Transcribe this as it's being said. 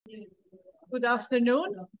Good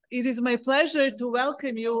afternoon. It is my pleasure to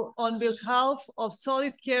welcome you on behalf of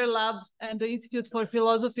Solid Care Lab and the Institute for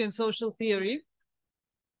Philosophy and Social Theory.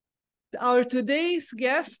 Our today's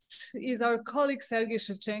guest is our colleague Sergei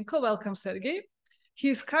Shevchenko. Welcome, Sergei. He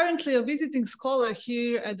is currently a visiting scholar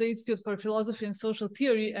here at the Institute for Philosophy and Social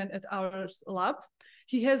Theory and at our lab.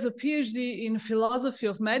 He has a PhD in philosophy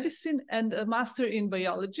of medicine and a master in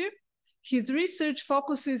biology. His research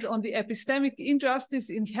focuses on the epistemic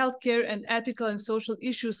injustice in healthcare and ethical and social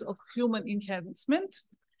issues of human enhancement.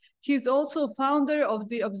 He is also founder of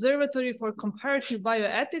the Observatory for Comparative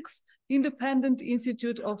Bioethics, Independent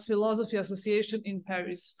Institute of Philosophy Association in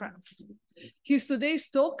Paris, France. His today's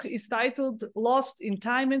talk is titled Lost in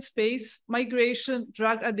Time and Space, Migration,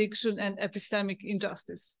 Drug Addiction, and Epistemic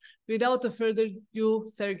Injustice. Without further ado,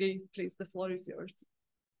 Sergei, please, the floor is yours.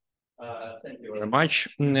 Thank you very much.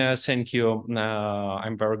 Thank you.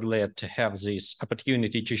 I'm very glad to have this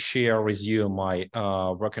opportunity to share with you my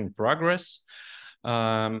work in progress.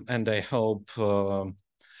 And I hope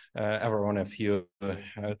every one of you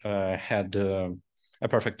had a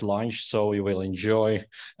perfect lunch, so you will enjoy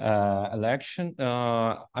a lecture.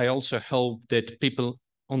 I also hope that people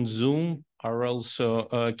on Zoom are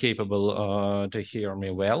also capable to hear me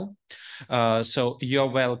well. So you're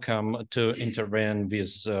welcome to intervene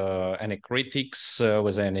with any critics,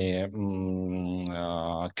 with any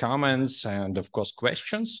comments, and of course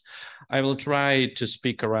questions. I will try to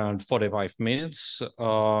speak around 45 minutes.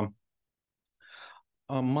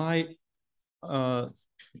 My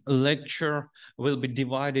lecture will be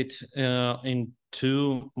divided in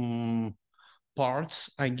two parts.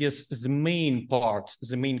 I guess the main part,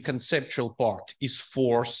 the main conceptual part is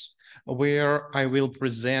force, where I will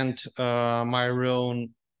present my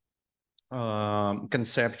own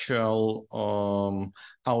conceptual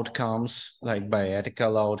outcomes, like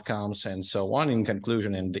bioethical outcomes and so on, in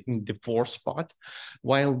conclusion, in the force part.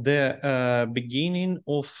 While the beginning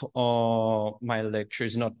of my lecture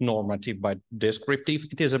is not normative but descriptive,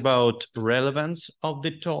 it is about relevance of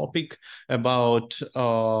the topic, about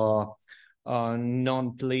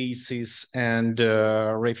non-places and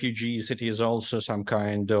refugees. It is also some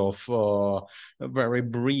kind of a very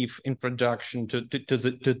brief introduction to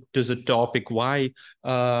the topic, why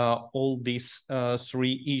all these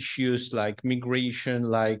three issues like migration,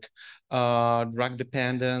 like drug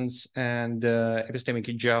dependence and epistemic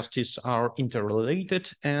injustice are interrelated.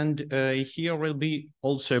 And here will be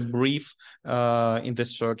also brief in the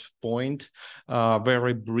third point,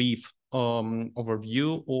 very brief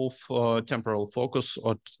overview of temporal focus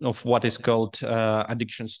of what is called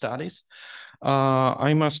addiction studies.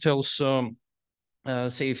 I must also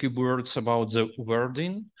say a few words about the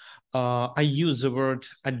wording. I use the word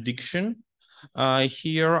addiction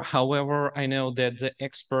here. However, I know that the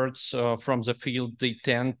experts from the field, they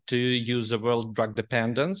tend to use the word drug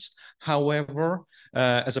dependence. However,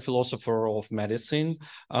 as a philosopher of medicine,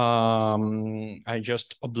 I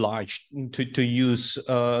just obliged to use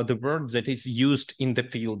the word that is used in the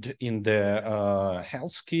field, in the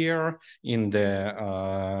healthcare, in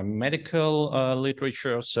the medical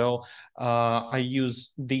literature. So I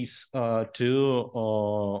use this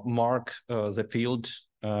to mark the field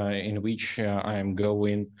in which I am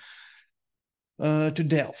going to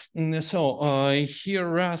delve. So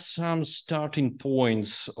here are some starting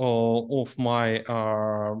points of my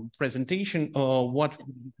presentation. What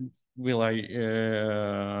will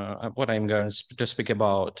what I'm going to speak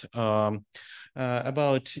about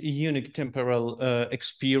unique temporal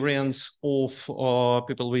experience of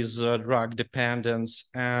people with drug dependence,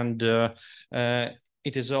 and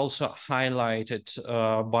it is also highlighted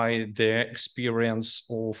by the experience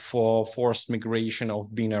of forced migration, of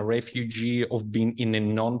being a refugee, of being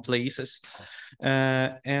in non-places.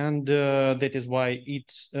 And that is why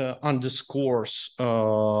it underscores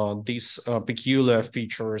these peculiar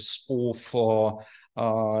features of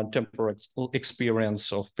temporal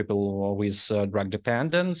experience of people with drug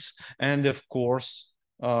dependence, and of course,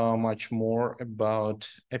 much more about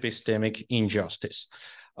epistemic injustice.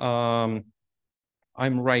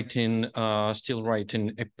 I'm still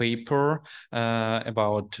writing a paper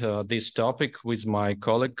about this topic with my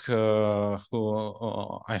colleague who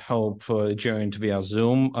I hope joined via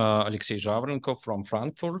Zoom, Alexei Zhavrenko from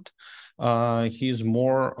Frankfurt. He's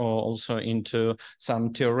more also into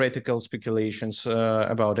some theoretical speculations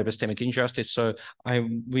about epistemic injustice, so I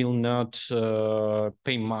will not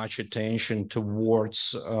pay much attention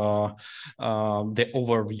towards the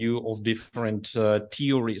overview of different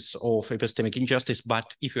theories of epistemic injustice, but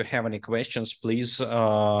if you have any questions, please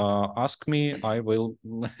ask me. I will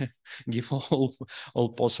give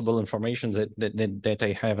all possible information that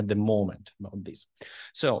I have at the moment about this.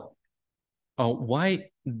 So why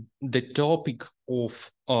the topic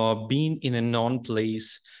of being in a known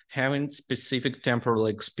place, having specific temporal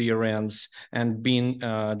experience, and being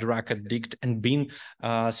drug addict, and being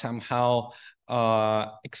somehow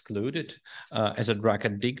excluded as a drug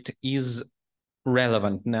addict is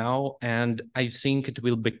relevant now, and I think it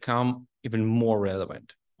will become even more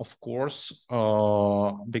relevant. Of course,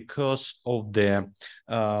 because of the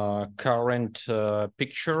current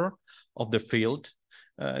picture of the field.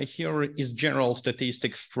 Here is general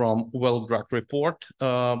statistics from World Drug Report.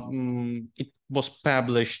 It was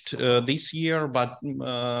published this year, but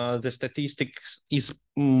the statistics is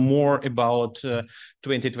more about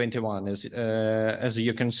 2021, as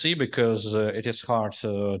you can see, because it is hard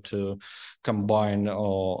to combine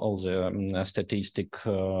all the statistic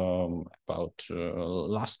about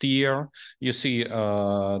last year. You see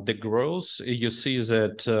the growth. You see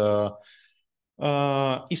that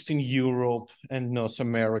Eastern Europe and North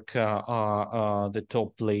America are the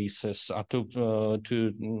top places, are two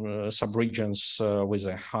subregions with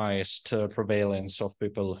the highest prevalence of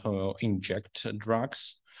people who inject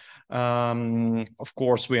drugs. Of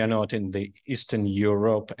course, we are not in the Eastern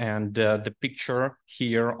Europe, and the picture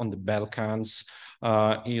here on the Balkans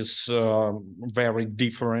is very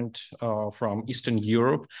different from Eastern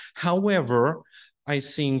Europe. However, I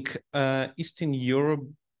think Eastern Europe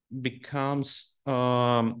becomes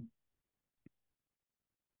an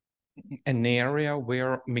area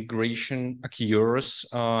where migration occurs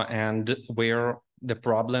and where the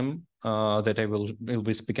problem that I will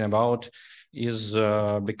be speaking about is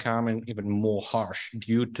becoming even more harsh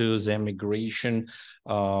due to the migration,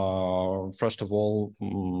 first of all,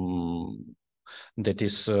 that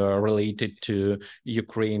is related to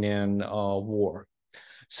Ukrainian war.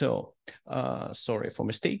 So, sorry for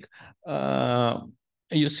mistake.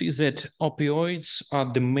 You see that opioids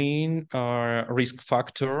are the main risk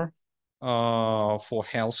factor for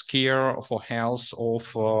healthcare, for health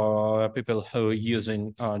of people who are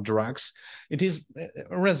using drugs. It is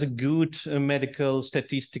a rather good medical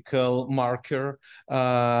statistical marker.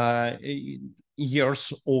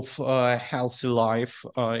 Years of healthy life,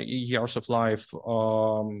 years of life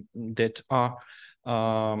that are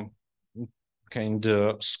kind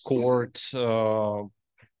of scored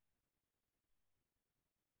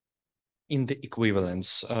in the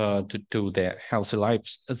equivalence to the healthy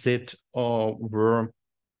lives that were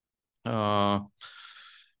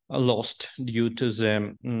lost due to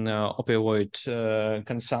the opioid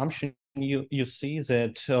consumption. You see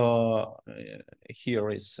that here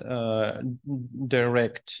is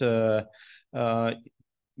direct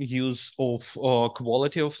use of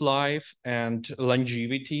quality of life and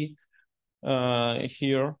longevity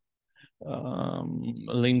here.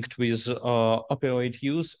 Linked with opioid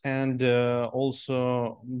use, and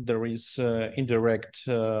also there is indirect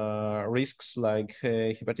risks like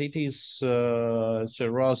hepatitis,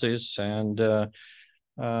 cirrhosis, and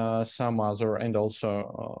some other, and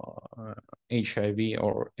also HIV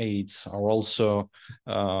or AIDS are also,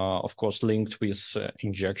 of course, linked with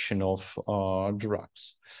injection of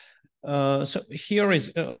drugs. So here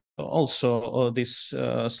is also this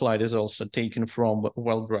slide is also taken from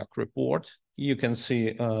World Drug Report. You can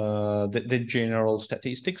see the general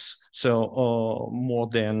statistics. So more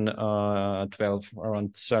than 12,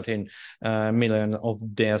 around 13 million of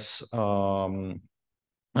deaths of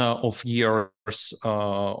years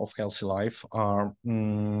of healthy life are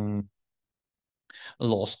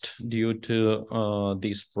lost due to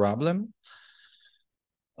this problem.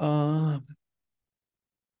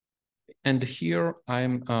 And here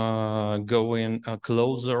I'm going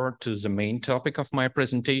closer to the main topic of my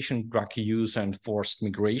presentation, drug use and forced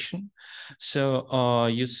migration. So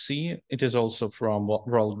you see, it is also from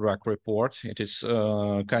World Drug Report. It is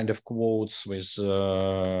kind of quotes with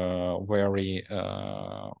very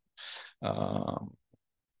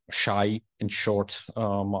shy and short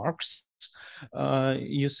marks.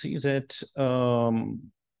 You see that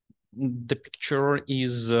the picture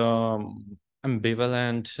is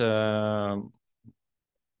ambivalent.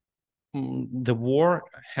 The war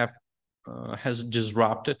has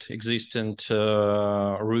disrupted existent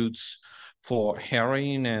routes for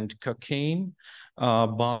heroin and cocaine,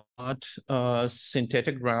 but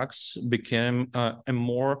synthetic drugs became a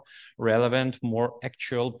more relevant, more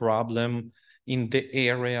actual problem in the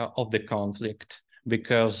area of the conflict,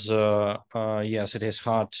 because yes, it is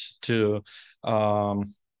hard to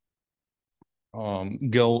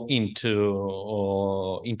go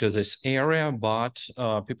into this area, but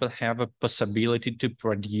people have a possibility to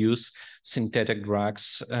produce synthetic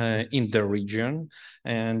drugs in the region,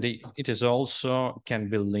 and it is also can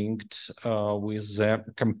be linked with the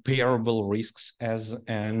comparable risks as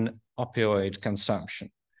an opioid consumption.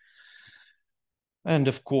 And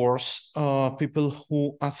of course, people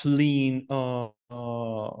who are fleeing from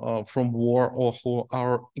war or who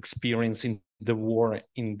are experiencing the war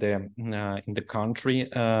in the country,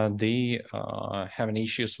 they have an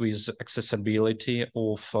issues with accessibility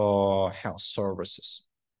of health services.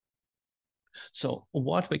 So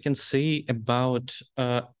what we can say about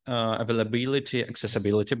availability,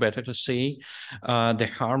 accessibility, better to say, the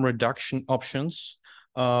harm reduction options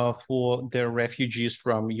for the refugees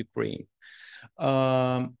from Ukraine.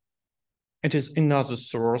 It is another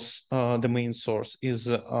source. The main source is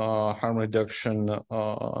harm reduction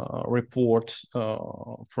report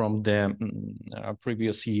from the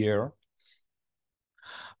previous year.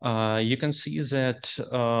 You can see that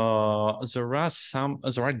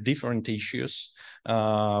there are different issues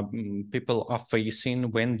people are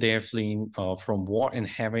facing when they're fleeing from war and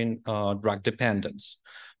having drug dependence.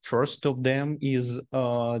 First of them is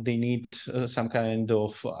they need some kind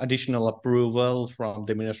of additional approval from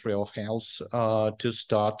the Ministry of Health to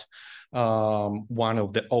start one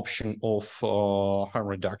of the option of harm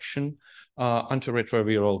reduction,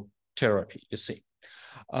 antiretroviral therapy, you see.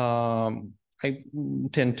 I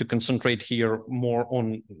tend to concentrate here more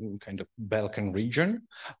on kind of Balkan region.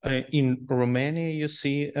 In Romania, you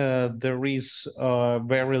see there is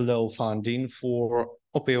very low funding for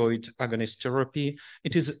opioid agonist therapy.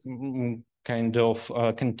 It is kind of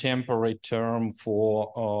a contemporary term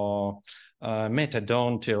for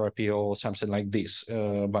methadone therapy or something like this.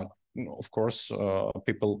 But of course,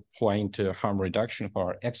 people who are into harm reduction, who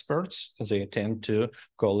are experts, they tend to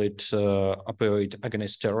call it opioid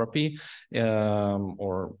agonist therapy,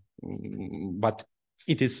 but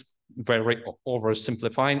it is very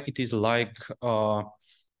oversimplifying. It is like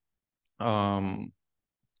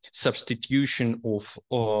substitution of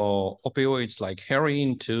opioids like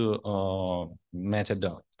heroin to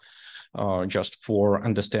methadone, just for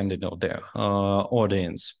understanding of the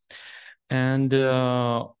audience. And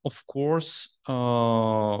of course,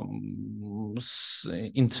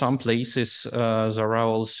 in some places, there are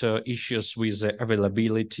also issues with the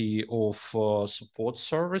availability of support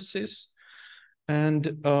services.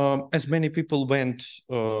 And as many people went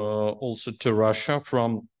also to Russia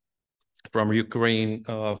from Ukraine,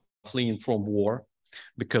 fleeing from war,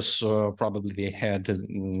 because probably they had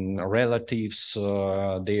relatives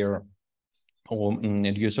there, or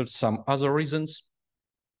due to some other reasons.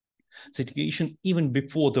 Situation even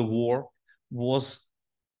before the war was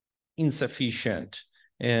insufficient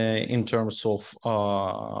in terms of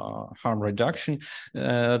harm reduction.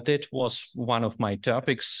 That was one of my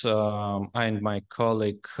topics. I and my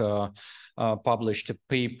colleague published a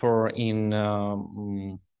paper in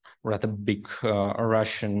rather big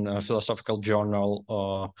Russian philosophical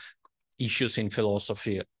journal, Issues in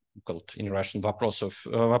Philosophy, called in Russian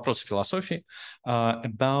Вопрос philosophy,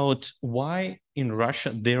 about why in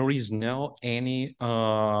Russia there is no any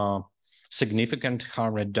significant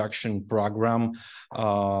harm reduction program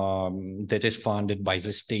that is funded by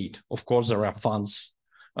the state. Of course, there are funds,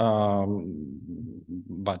 but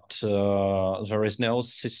there is no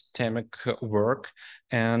systemic work.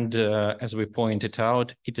 And as we pointed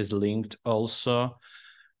out, it is linked also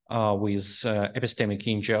with epistemic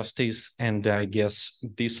injustice. And I guess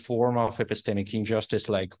this form of epistemic injustice,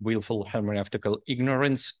 like willful hermeneutical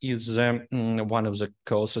ignorance, is one of the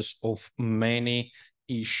causes of many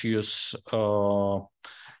issues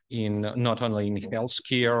in not only in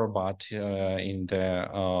healthcare, but in the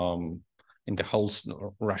whole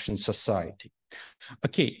Russian society.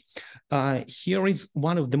 Okay, here is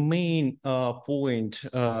one of the main point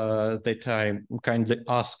that I kindly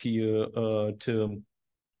ask you to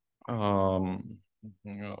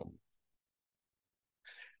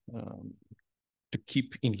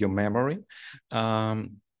keep in your memory.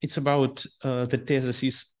 It's about the thesis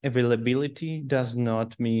is availability does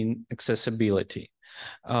not mean accessibility.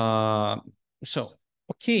 So,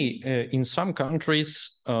 okay, in some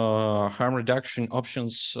countries, harm reduction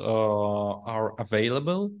options are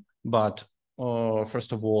available, but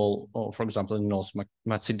first of all, for example, in North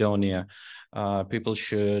Macedonia, people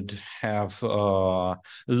should have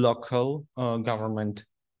local government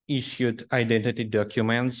issued identity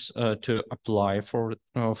documents to apply for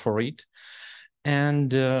it.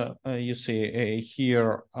 And you see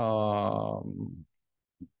here, a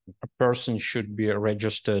person should be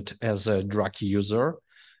registered as a drug user.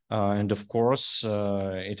 And of course,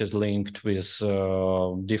 it is linked with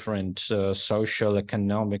different social,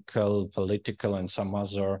 economical, political, and some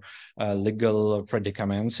other legal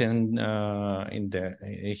predicaments in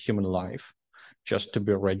the human life, just to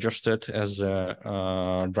be registered as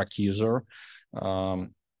a drug user.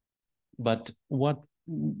 But what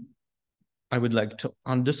I would like to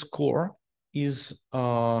underscore is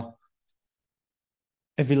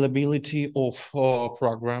availability of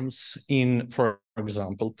programs in, for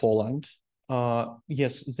example, Poland.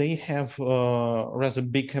 Yes, they have rather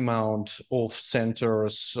big amount of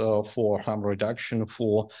centers for harm reduction,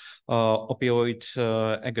 for opioid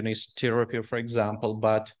agonist therapy, for example.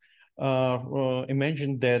 But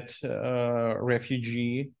imagine that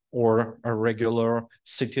refugee or a regular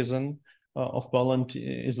citizen of Poland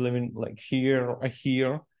is living like here or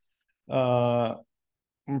here.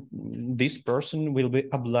 This person will be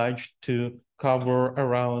obliged to cover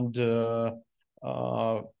around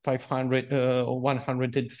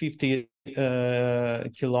 150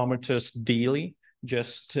 kilometers daily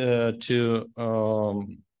just to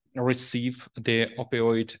receive the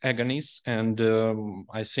opioid agonists. And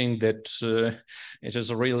I think that it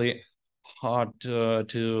is really hard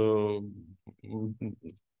to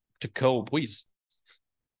cope with.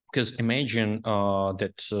 Because imagine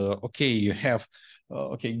that, okay, you have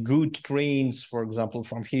okay, good trains, for example,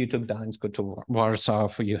 from here to Gdańsk to Warsaw.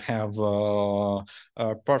 You have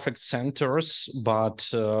perfect centers, but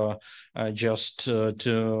just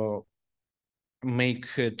to make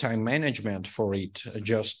time management for it,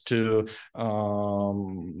 just to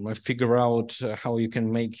figure out how you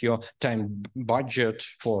can make your time budget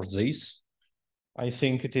for this. I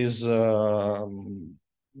think it is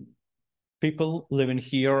people living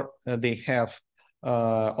here, they have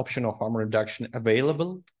option of harm reduction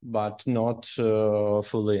available, but not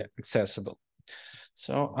fully accessible.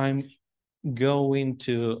 So I'm going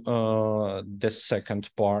to the second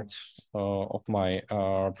part of my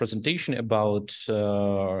presentation about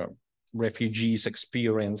refugees'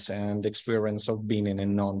 experience and experience of being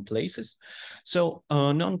in non-places. So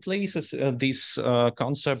non-places, this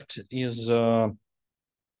concept is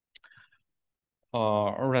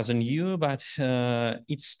rather new, but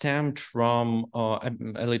it stemmed from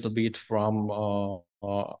a little bit from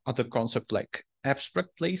other concept like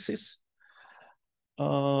abstract places.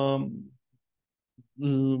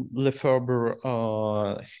 Lefebvre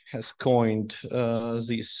has coined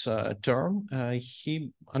this term.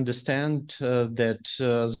 He understands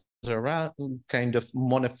that there are kind of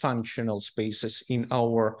monofunctional spaces in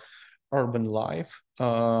our urban life,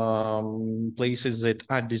 places that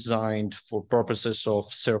are designed for purposes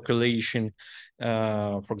of circulation,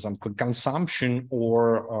 for example, consumption,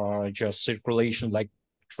 or just circulation like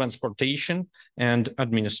transportation and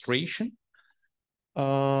administration.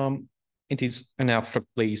 It is an abstract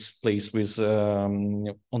place with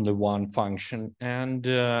only one function, and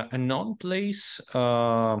a non-place,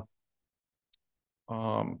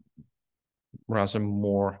 rather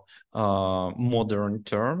more modern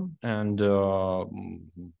term and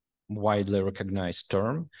widely recognized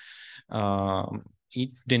term.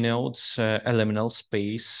 It denotes a liminal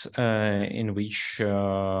space in which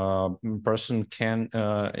person can,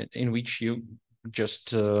 in which you just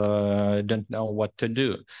don't know what to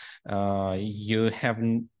do. You have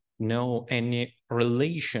no any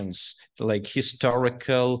relations like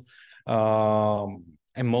historical,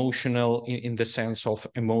 emotional, in the sense of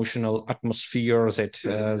emotional atmosphere that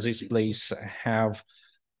this place have,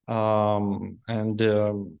 and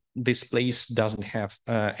this place doesn't have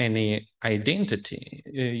any identity.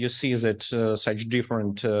 You see that such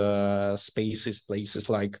different spaces, places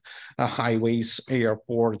like highways,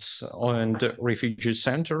 airports, and refugee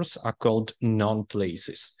centers are called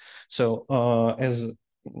non-places. So as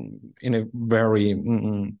in a very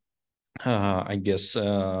I guess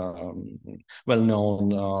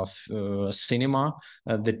well-known cinema,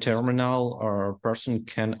 the terminal or person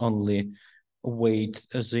can only wait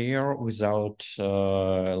there without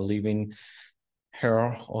living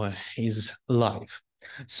her or his life.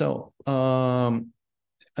 So the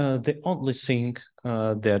only thing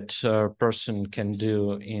that a person can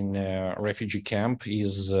do in a refugee camp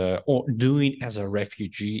is, or doing as a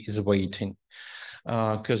refugee, is waiting.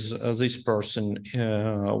 Because this person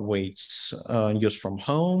waits news from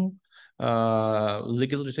home,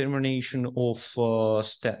 legal determination of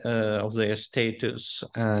their status,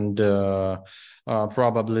 and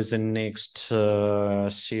probably the next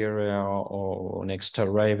Syria or next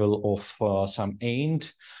arrival of some aid,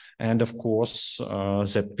 and of course,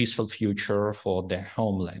 the peaceful future for their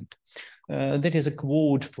homeland. That is a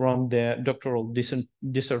quote from the doctoral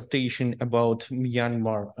dissertation about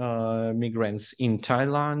Myanmar migrants in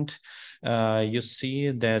Thailand. You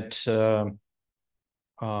see that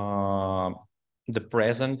the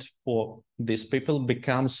present for these people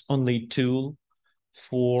becomes only tool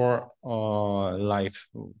for life,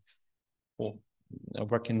 for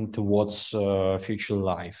working towards future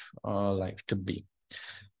life to be.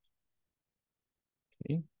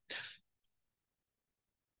 Okay.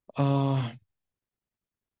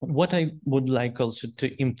 What I would like also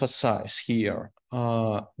to emphasize here,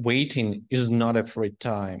 waiting is not a free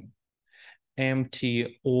time.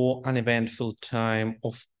 Empty or uneventful time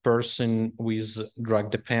of person with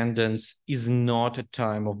drug dependence is not a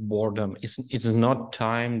time of boredom. It's not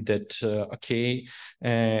time that, okay,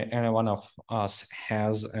 any one of us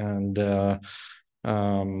has, and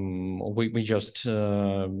we just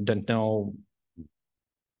don't know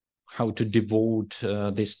how to devote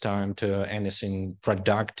this time to anything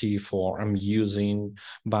productive or amusing,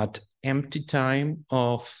 but empty time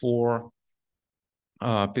for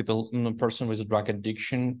people, a person with drug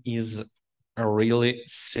addiction is a really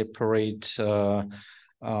separate thing.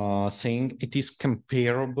 It is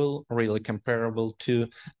really comparable to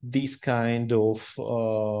this kind of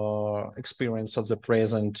experience of the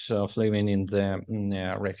present of living in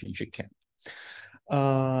the refugee camp.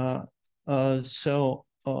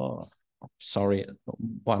 Sorry,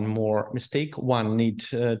 one more mistake. One need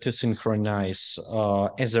to synchronize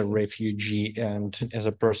as a refugee and as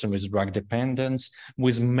a person with drug dependence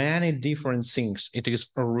with many different things. It is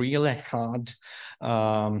really hard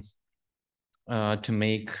to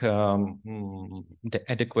make the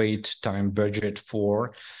adequate time budget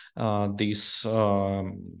for these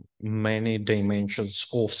many dimensions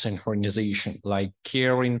of synchronization, like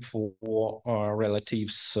caring for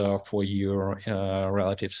relatives, for your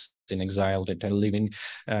relatives in exile that are living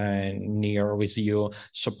near with you,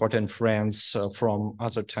 supporting friends from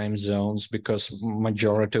other time zones, because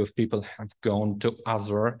majority of people have gone to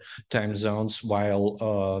other time zones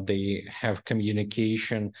while they have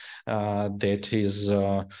communication that is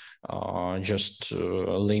just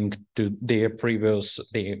linked to their previous,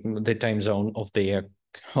 the time zone of their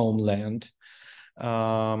homeland.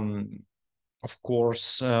 Of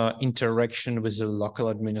course, interaction with the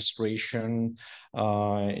local administration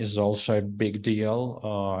is also a big deal.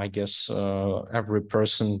 I guess every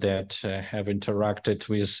person that have interacted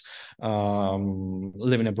with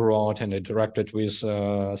living abroad and interacted with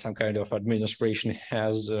some kind of administration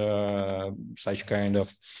has such kind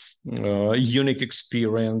of unique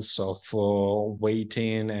experience of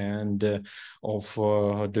waiting and of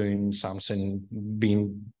doing something,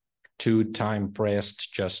 being too time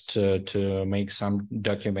pressed just to make some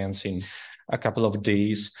documents in a couple of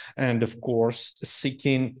days, and of course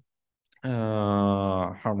seeking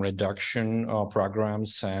harm reduction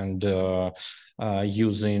programs and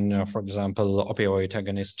using, for example, opioid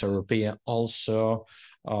agonist therapy also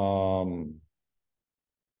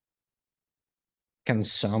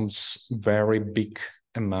consumes very big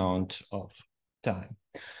amount of time.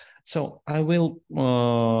 So I will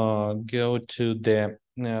go to the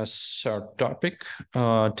third topic,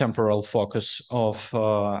 temporal focus of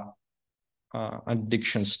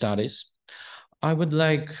addiction studies. I would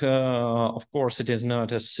like, of course, it is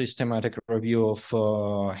not a systematic review of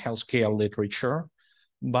healthcare literature,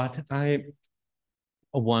 but I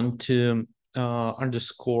want to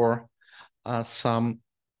underscore some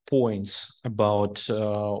points about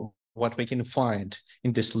what we can find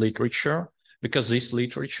in this literature, because this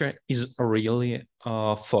literature is really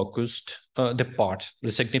focused, the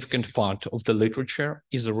significant part of the literature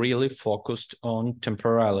is really focused on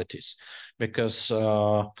temporalities, because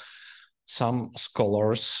some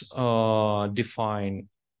scholars define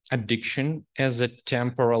addiction as a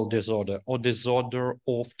temporal disorder or disorder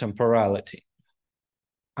of temporality.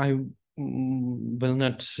 I will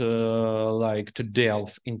not like to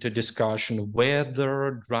delve into discussion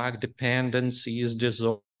whether drug dependency is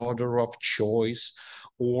disorder of choice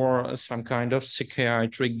or some kind of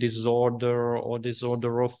psychiatric disorder or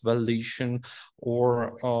disorder of volition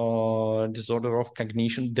or disorder of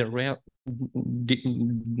cognition. There are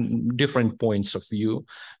different points of view,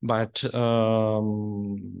 but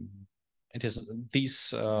it is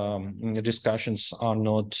these discussions are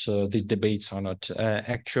not, these debates are not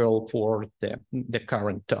actual for the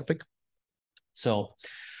current topic. So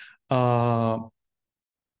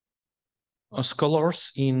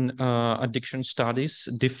scholars in addiction studies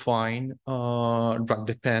define drug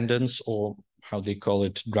dependence, or how they call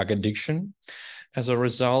it, drug addiction, as a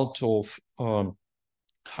result of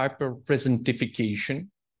hyperpresentification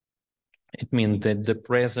It means that the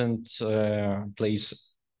present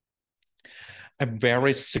plays a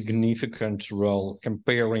very significant role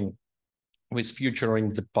comparing with future in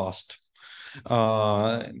the past.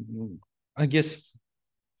 I guess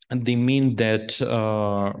they mean that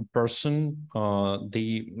person,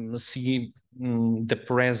 they see the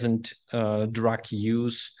present drug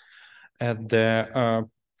use as the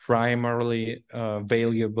primarily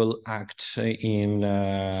valuable act in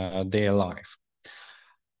their life.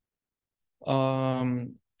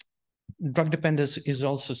 Drug dependence is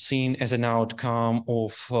also seen as an outcome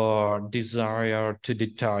of desire to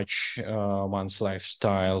detach one's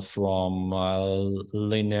lifestyle from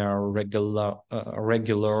linear, regular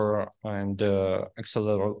and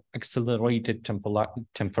accelerated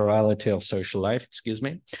temporality of social life, excuse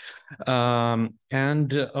me. Of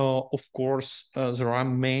course, there were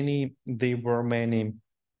many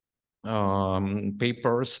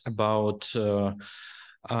papers about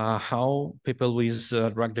how people with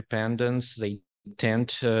drug dependence, they tend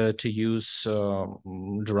to use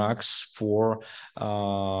drugs for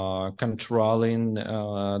controlling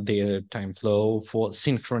their time flow, for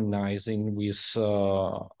synchronizing with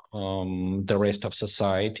the rest of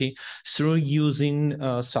society through using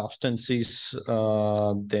substances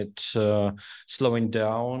that slowing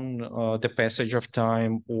down the passage of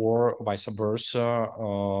time, or vice versa,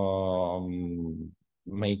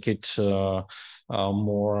 make it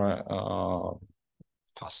more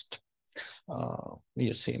fast.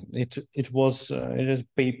 You see, it is a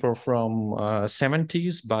paper from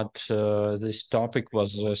 70s, but this topic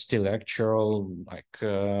was still actual like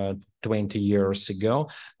 20 years ago.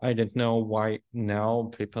 I don't know why now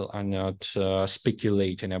people are not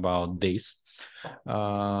speculating about this.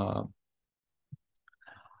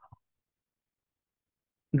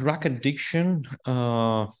 Drug addiction,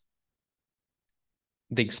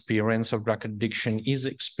 the experience of drug addiction is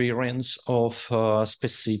experience of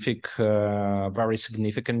specific, very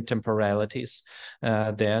significant temporalities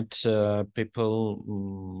that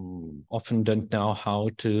people often don't know how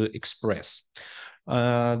to express.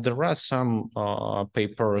 There are some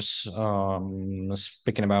papers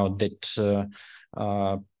speaking about that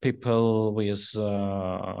people with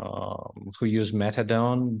who use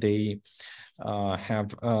methadone, they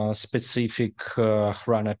have a specific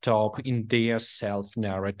chronotype in their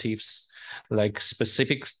self-narratives, like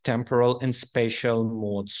specific temporal and spatial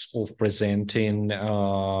modes of presenting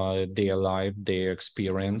their life, their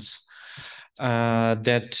experience, they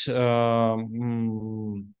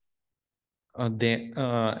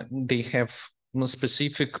have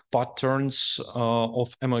specific patterns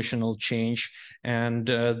of emotional change, and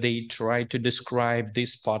they try to describe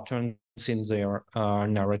these patterns in their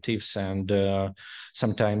narratives, and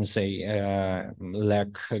sometimes they lack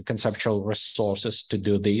conceptual resources to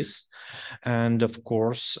do this. And of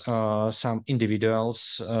course, some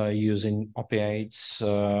individuals using opiates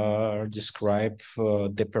describe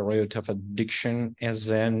the period of addiction as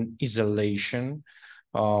an isolation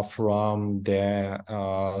from their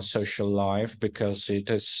social life, because it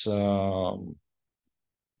is, for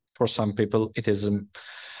some people, it is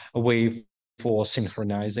a way for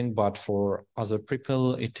synchronizing, but for other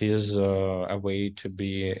people, it is a way to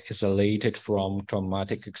be isolated from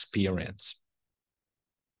traumatic experience.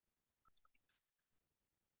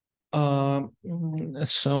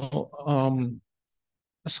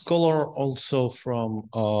 A scholar also from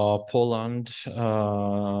Poland,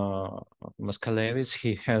 Maskalewicz,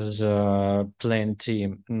 he has plenty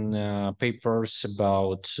papers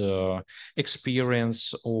about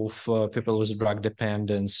experience of people with drug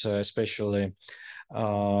dependence, especially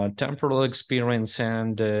temporal experience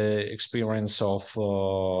and experience of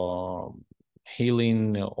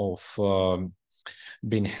healing, of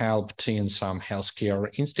being helped in some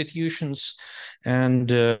healthcare institutions.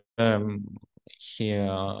 And he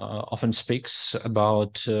often speaks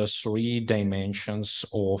about 3 dimensions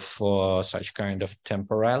of such kind of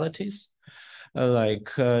temporalities, like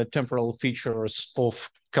temporal features of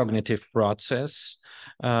cognitive process,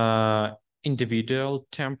 individual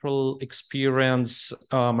temporal experience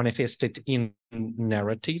manifested in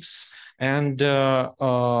narratives, and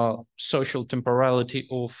social temporality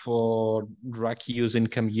of drug use in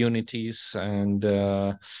communities, and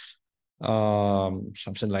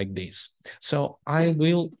something like this. So I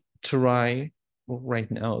will try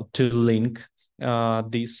right now to link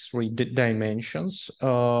these 3 dimensions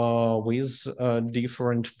with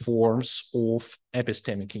different forms of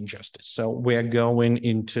epistemic injustice. So we're going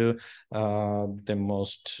into the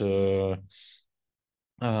most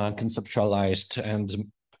conceptualized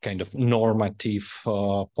and kind of normative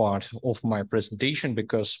part of my presentation,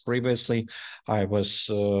 because previously I was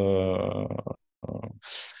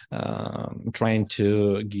trying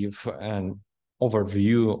to give an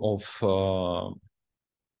overview of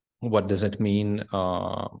what does it mean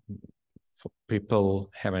for people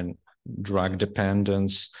having drug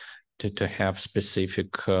dependence to have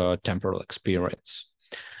specific temporal experience.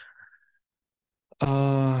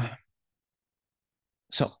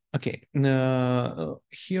 So, okay,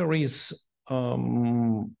 here is a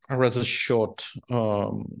rather short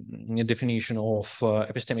definition of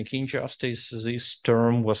epistemic injustice. This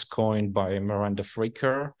term was coined by Miranda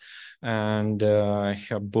Fricker, and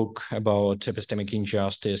her book about epistemic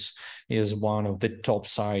injustice is one of the top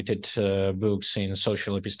cited books in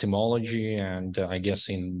social epistemology and I guess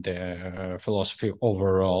in the philosophy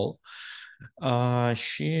overall.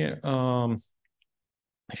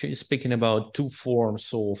 She is speaking about two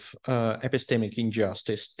forms of epistemic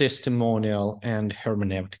injustice, testimonial and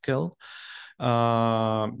hermeneutical.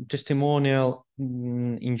 Testimonial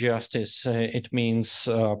injustice, it means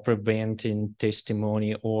preventing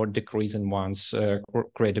testimony or decreasing one's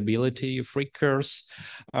credibility. Frickers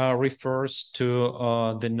refers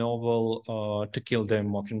to the novel To Kill the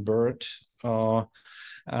Mockingbird,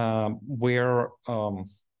 where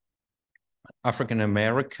African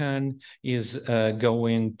American is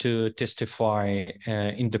going to testify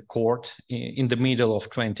in the court in the middle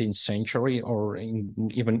of 20th century or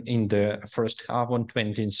even in the first half of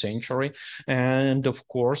 20th century. And of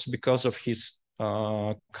course, because of his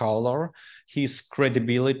color, his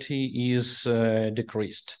credibility is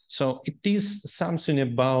decreased. So it is something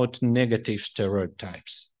about negative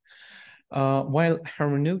stereotypes. While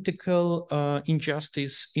hermeneutical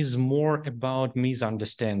injustice is more about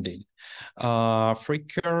misunderstanding.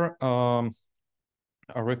 Fricker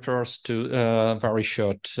refers to a very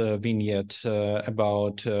short vignette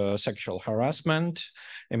about sexual harassment.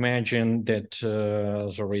 Imagine that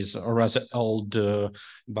there is a rather old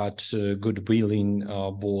but good-willing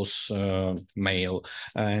boss male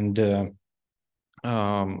and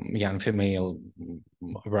young female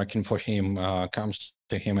working for him comes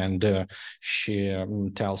to him and she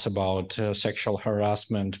tells about sexual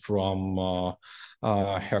harassment from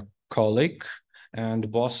her colleague, and the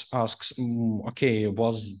boss asks, okay,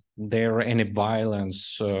 was there any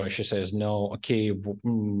violence? She says no. Okay,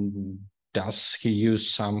 does he use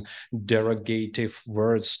some derogative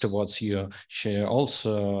words towards you? She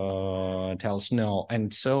also tells no.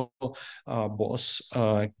 And so boss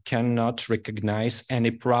cannot recognize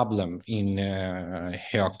any problem in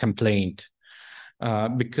her complaint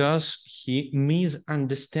because he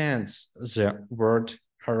misunderstands the word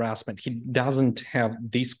harassment. He doesn't have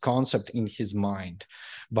this concept in his mind,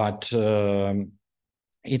 but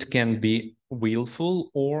it can be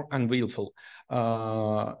willful or unwillful.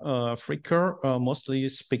 Fricker mostly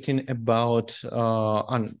speaking about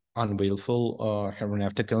unwillful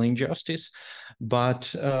hermeneutical injustice,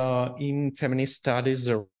 but in feminist studies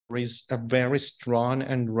there is a very strong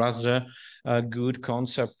and rather good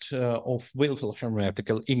concept of willful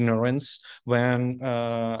hermeneutical ignorance when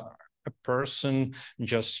a person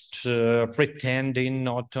just pretending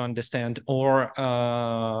not to understand or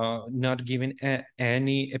not giving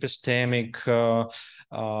any epistemic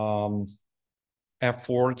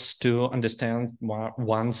efforts to understand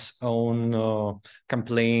one's own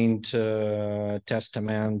complaint,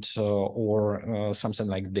 testament, or something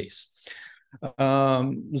like this.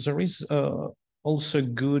 There is also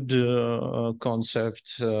good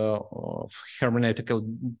concept of hermeneutical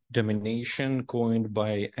domination coined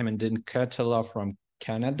by Amandine Ketela from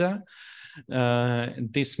Canada.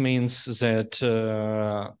 This means that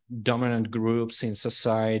dominant groups in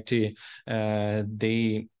society,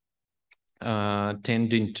 they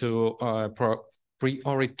tending to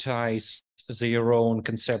prioritize their own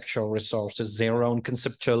conceptual resources, their own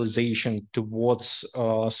conceptualization towards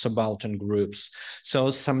subaltern groups. So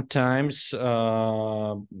sometimes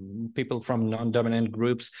people from non-dominant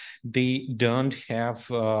groups, they don't have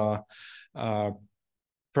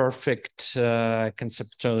perfect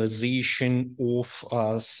conceptualization of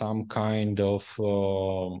some kind of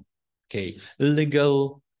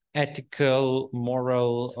legal, ethical,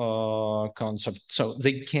 moral concept. So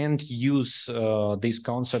they can't use this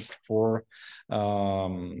concept for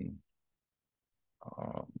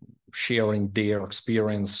sharing their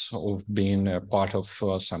experience of being a part of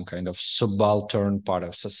some kind of subaltern part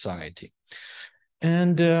of society.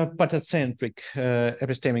 And pathocentric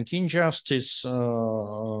epistemic injustice,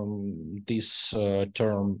 this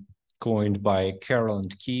term coined by Carol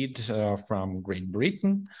and Kidd from Great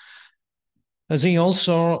Britain. They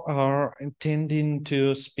also are intending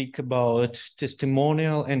to speak about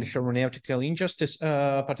testimonial and hermeneutical injustice,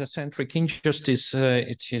 pathocentric injustice.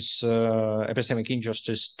 It is epistemic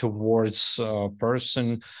injustice towards a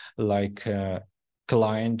person like a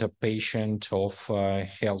client, a patient of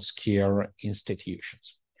healthcare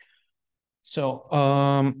institutions. So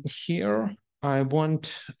here I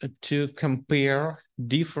want to compare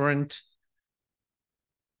different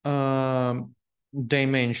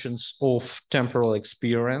dimensions of temporal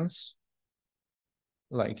experience.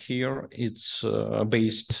 Like here, it's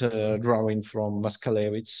based drawing from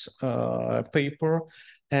Maskalevit's paper,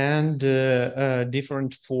 and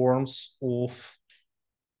different forms of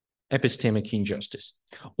epistemic injustice.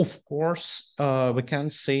 Of course, we can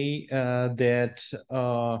say that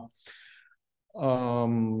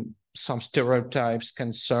some stereotypes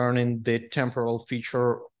concerning the temporal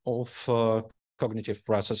feature of cognitive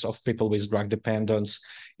process of people with drug dependence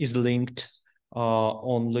is linked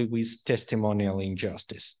only with testimonial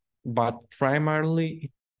injustice. But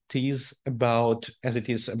primarily it is about, as it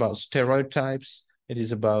is about stereotypes, it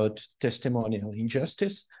is about testimonial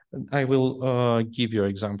injustice. I will give you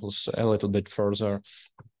examples a little bit further.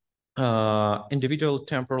 Individual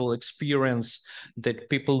temporal experience that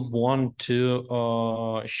people want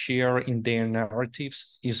to share in their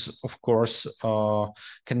narratives is, of course,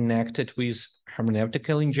 connected with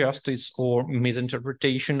hermeneutical injustice or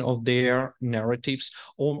misinterpretation of their narratives,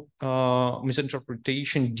 or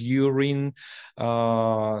misinterpretation during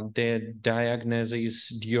the diagnosis,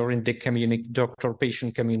 during the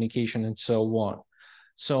doctor-patient communication, and so on.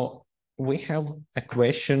 So we have a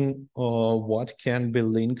question of what can be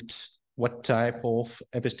linked, what type of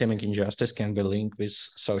epistemic injustice can be linked with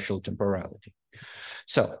social temporality.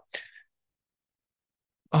 So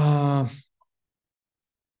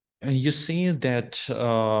you see that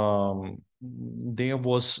there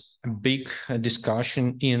was a big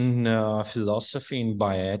discussion in philosophy, in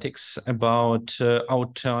bioethics, about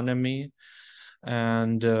autonomy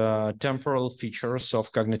and temporal features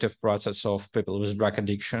of cognitive process of people with drug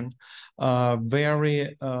addiction.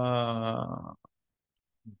 Very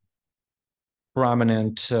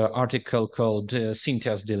prominent article called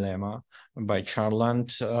Cynthia's Dilemma by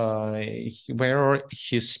Charland, where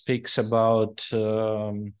he speaks about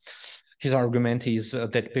his argument is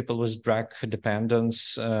that people with drug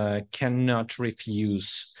dependence cannot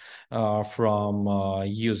refuse from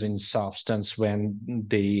using substance when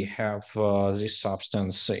they have this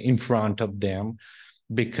substance in front of them,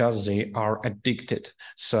 because they are addicted.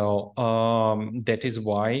 So that is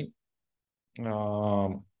why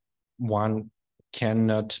one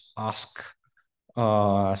cannot ask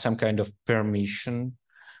some kind of permission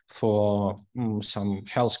for some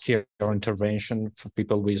healthcare intervention for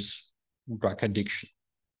people with drug addiction.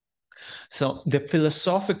 So the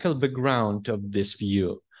philosophical background of this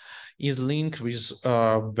view is linked with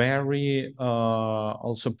very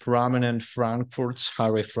also prominent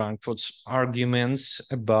Harry Frankfurt's arguments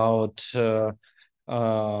about true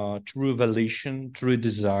volition, true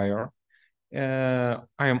desire. I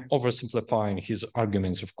am oversimplifying his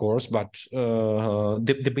arguments, of course, but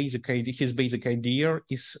his basic idea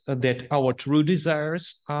is that our true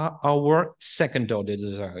desires are our second-order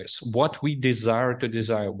desires, what we desire to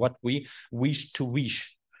desire, what we wish to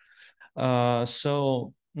wish.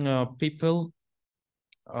 So people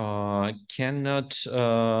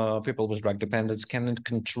people with drug dependence cannot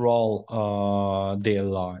control their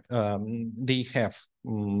life. They have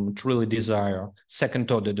truly desire,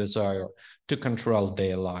 second-order desire to control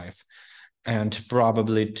their life, and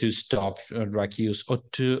probably to stop drug use, or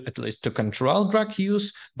to at least to control drug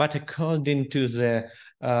use. But according to the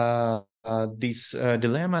this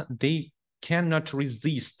dilemma, they cannot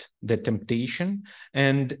resist the temptation,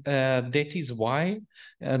 and that is why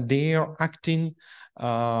they are acting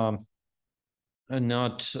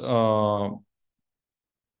not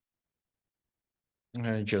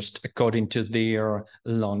just according to their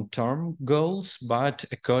long-term goals, but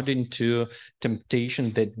according to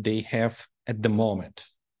temptation that they have at the moment.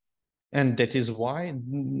 And that is why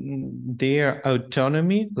their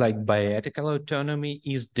autonomy, like bioethical autonomy,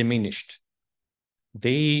 is diminished.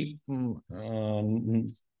 They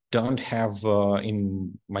don't have,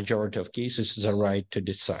 in majority of cases, the right to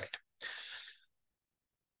decide.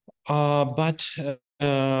 But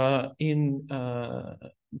in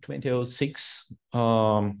 2006,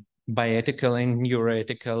 bioethical and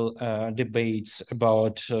neuroethical debates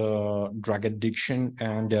about drug addiction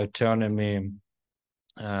and autonomy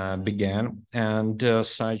began, and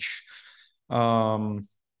such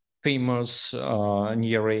famous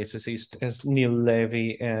neuroethicists as Neil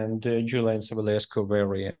Levy and Julian Savulescu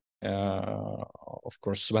were of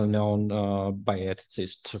course, well-known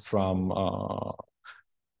bioethicist from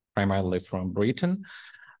primarily from Britain.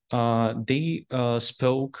 They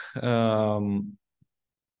spoke.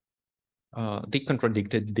 They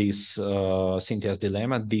contradicted this Cynthia's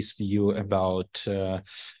dilemma, this view about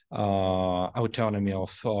autonomy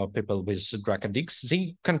of people with drug addicts.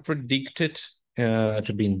 They contradicted,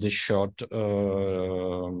 to be in this short,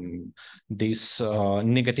 these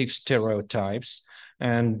negative stereotypes,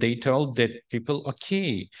 and they told that people,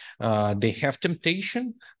 okay, they have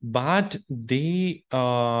temptation, but they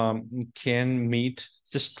can meet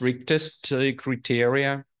the strictest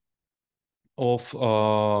criteria of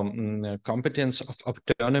competence, of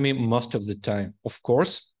autonomy most of the time. Of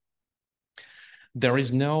course, there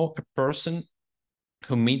is no a person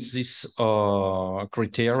who meets this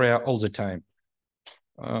criteria all the time.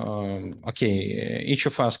 Okay, each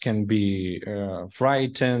of us can be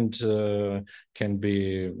frightened, can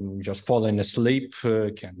be just falling asleep,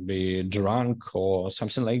 can be drunk or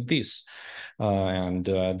something like this. And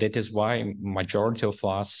that is why majority of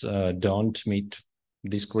us don't meet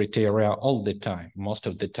this criteria all the time, most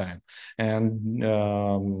of the time. And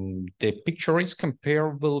the picture is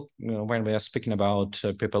comparable when we are speaking about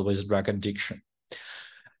people with drug addiction.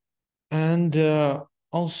 And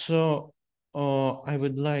also, I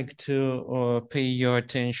would like to pay your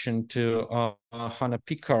attention to Hannah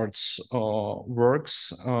Pickard's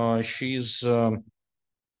works. She's a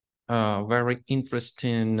very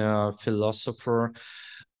interesting philosopher,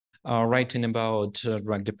 writing about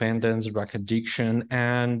drug dependence, drug addiction,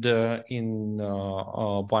 and in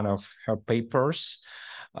one of her papers,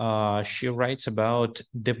 she writes about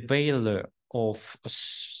the value of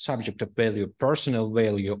subjective value, personal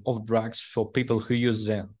value of drugs for people who use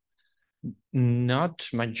them. Not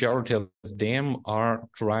majority of them are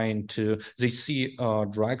trying to, they see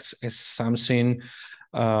drugs as something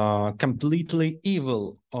completely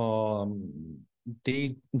evil.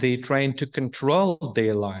 They trying to control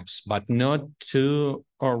their lives, but not to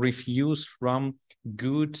refuse from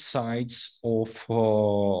good sides of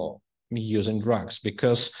using drugs,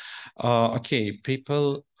 because okay,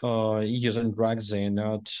 people using drugs, they're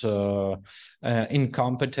not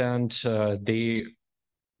incompetent, they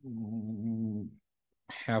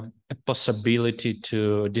have a possibility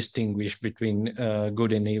to distinguish between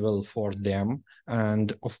good and evil for them,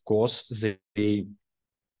 and of course they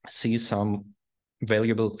see some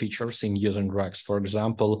valuable features in using drugs. For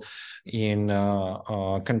example, in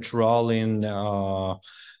controlling the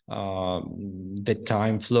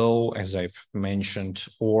time flow, as I've mentioned,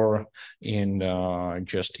 or in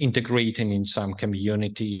just integrating in some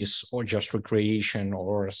communities, or just recreation,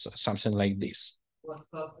 or something like this. What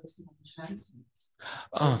about personal enhancements?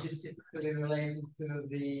 Which is typically related to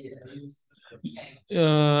the use of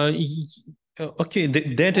okay,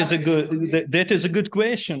 that is a good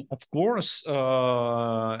question. Of course,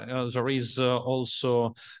 there is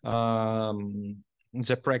also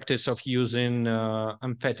the practice of using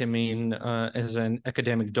amphetamine as an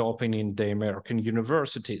academic doping in the American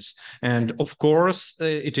universities, and of course,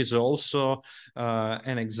 it is also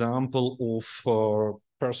an example of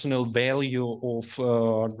personal value of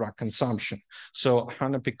drug consumption. So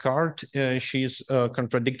Hannah Pickard, she's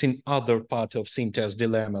contradicting other part of Cynthia's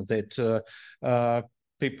dilemma, that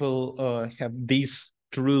people have these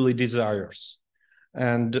truly desires.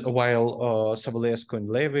 And while Savulescu and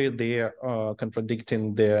Levy, they are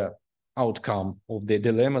contradicting the outcome of the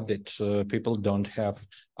dilemma, that people don't have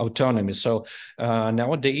autonomy. So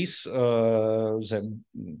nowadays,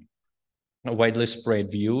 the widely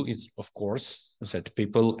spread view is, of course, that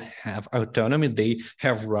people have autonomy. They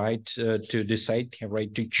have right to decide, have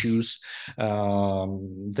right to choose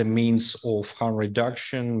the means of harm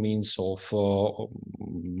reduction, means of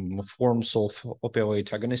forms of opioid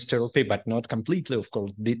agonist therapy, but not completely, of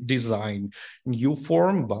course, design new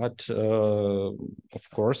form, but of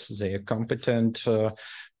course, they are competent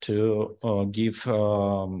to give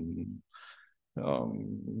to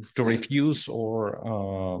refuse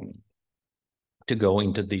or to go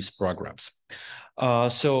into these programs.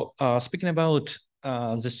 So speaking about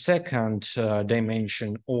the second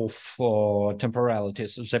dimension of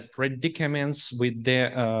temporalities, the predicaments with the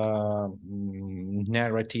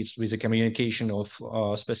narratives, with the communication of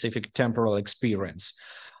specific temporal experience.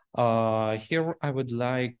 Here I would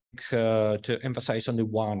like to emphasize only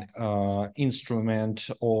one instrument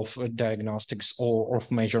of diagnostics or of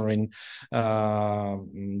measuring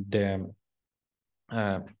the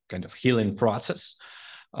kind of healing process.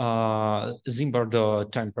 Zimbardo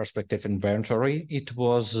time perspective inventory. It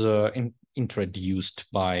was introduced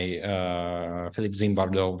by Philip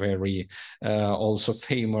Zimbardo, very also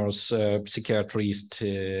famous psychiatrist.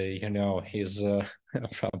 You know, his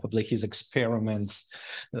probably his experiments,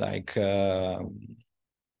 like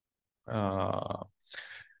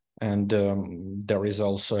and there is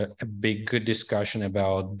also a big discussion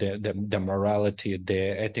about the morality,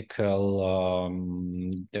 the ethical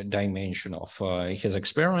the dimension of his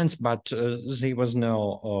experiments, but there was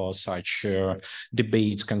no such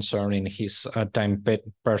debates concerning his time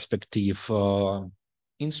perspective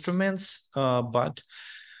instruments, but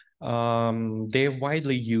they're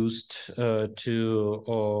widely used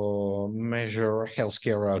to measure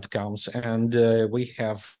healthcare outcomes, and we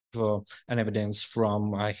have an evidence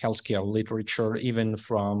from healthcare literature, even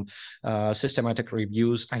from systematic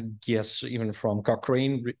reviews, I guess even from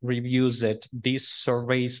Cochrane reviews, that these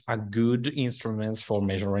surveys are good instruments for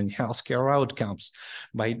measuring healthcare outcomes.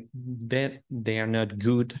 By that, they are not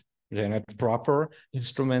good, they're not proper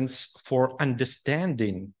instruments for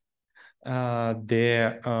understanding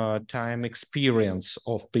the time experience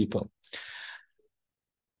of people.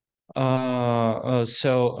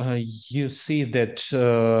 So you see that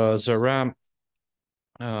there are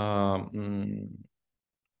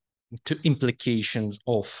two implications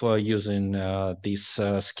of using this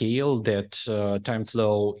scale, that time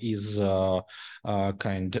flow is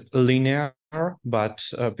kind of linear, but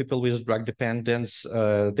people with drug dependence,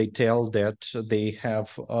 they tell that they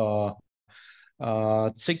have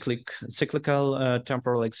cyclical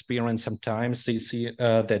temporal experience. Sometimes they see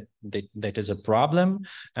that is a problem,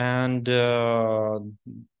 and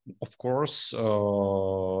of course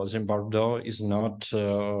Zimbardo is not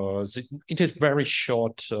it is very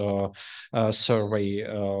short survey.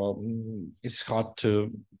 It's hard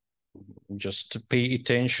to just pay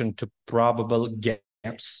attention to probable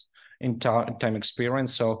gaps in time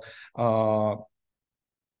experience. So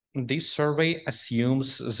this survey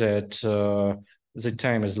assumes that the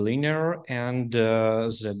time is linear and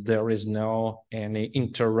that there is no any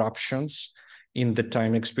interruptions in the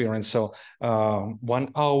time experience. So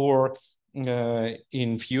 1 hour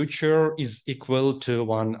in future is equal to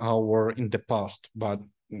 1 hour in the past. But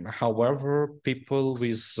however, people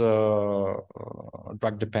with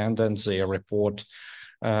drug dependence, they report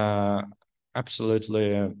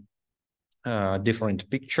absolutely different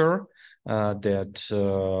picture. That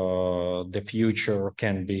the future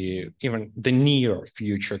can be, even the near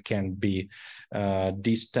future can be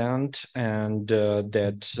distant, and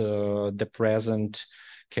that the present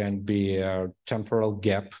can be a temporal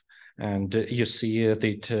gap. And you see that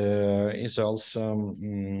it is also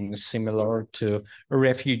similar to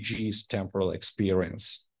refugees' temporal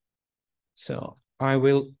experience. So I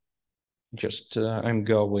will just I'm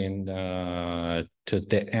going to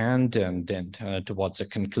the end and then towards the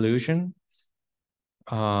conclusion.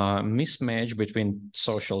 Mismatch between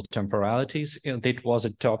social temporalities. That was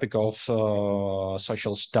a topic of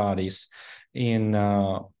social studies in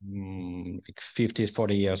like 50,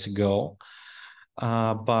 40 years ago.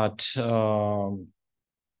 But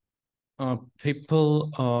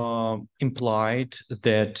people implied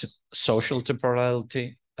that social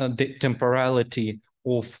temporality, the temporality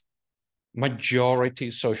of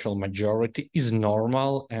social majority is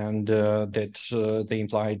normal, and that they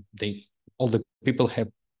implied all the people have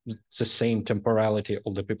the same temporality,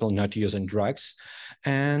 all the people not using drugs.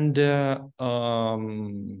 And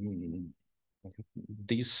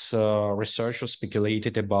these researchers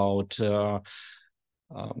speculated about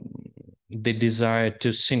the desire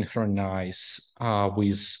to synchronize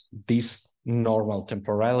with this normal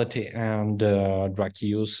temporality and drug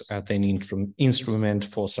use as an instrument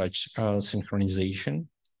for such synchronization.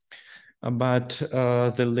 But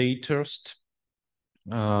the latest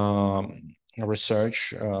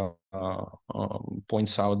research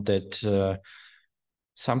points out that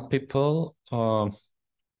some people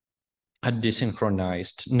are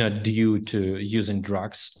desynchronized, not due to using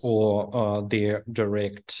drugs or their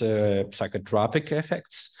direct psychotropic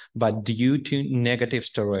effects, but due to negative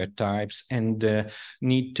stereotypes and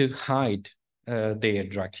need to hide their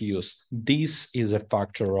drug use. This is a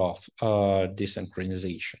factor of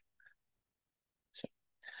desynchronization.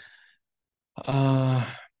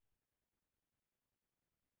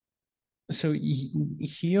 So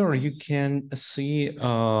here you can see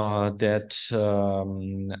that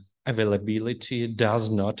availability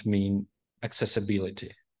does not mean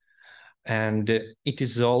accessibility. And it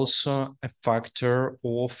is also a factor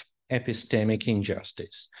of epistemic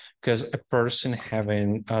injustice, because a person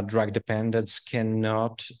having a drug dependence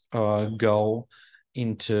cannot go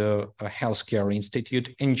into a healthcare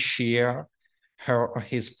institute and share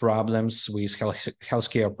his problems with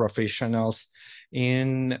healthcare professionals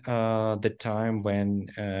in the time when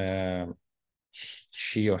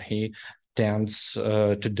she or he tends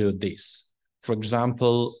to do this. For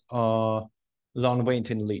example, long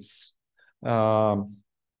waiting lists.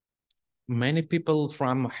 Many people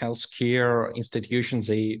from healthcare institutions,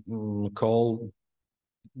 they call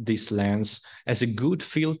this lens as a good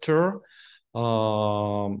filter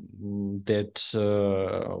that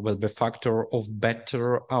will be a factor of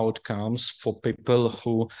better outcomes for people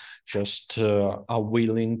who just are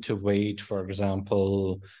willing to wait, for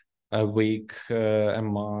example, a week, a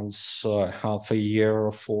month, half a year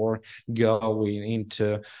for going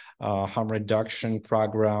into harm reduction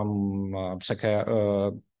program,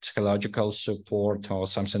 psychological support or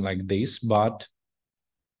something like this, but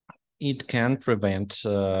it can prevent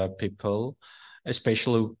people,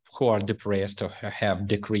 especially who are depressed or have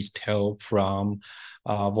decreased hope, from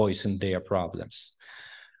voicing their problems.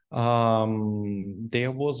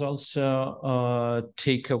 There was also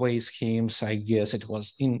takeaway schemes, I guess it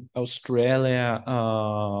was in Australia,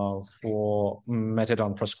 for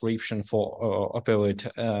methadone prescription for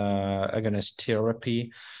opioid agonist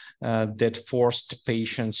therapy. That forced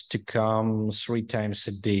patients to come 3 times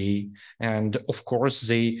a day. And of course,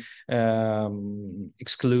 they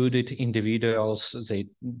excluded individuals, they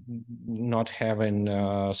not having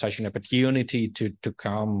such an opportunity to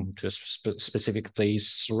come to a specific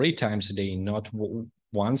place 3 times a day, not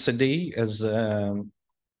once a day, as in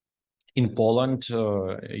Poland,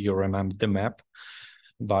 you remember the map.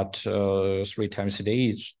 But 3 times a day,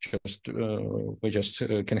 it's just, we just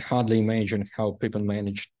can hardly imagine how people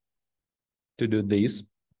manage to do this.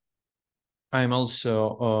 I'm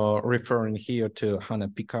also referring here to Hannah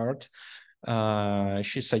Picard.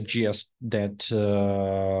 She suggests that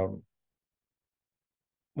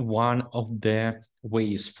one of the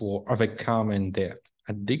ways for overcoming the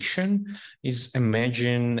addiction is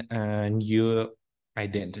imagine a new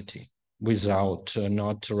identity without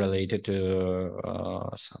not related to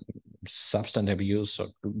some substance abuse or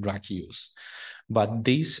drug use. But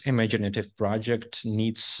this imaginative project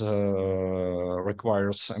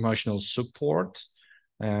requires emotional support.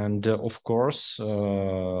 And of course,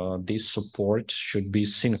 this support should be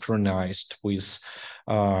synchronized with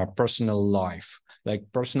personal life,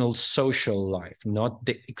 like personal social life, not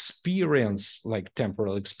the experience, like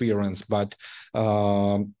temporal experience, but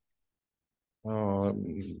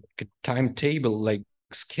timetable, like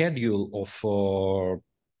schedule of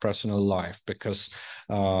personal life, because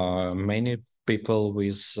many people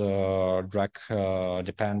with drug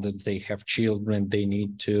dependent, they have children, they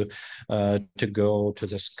need to go to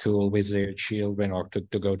the school with their children, or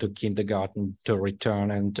to go to kindergarten, to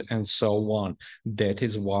return, and so on. That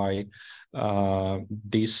is why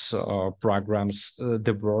these programs,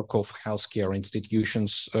 the work of healthcare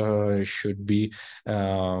institutions should be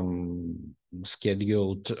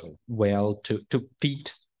scheduled well to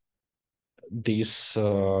fit this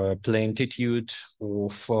plentitude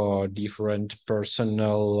of different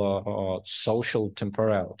personal social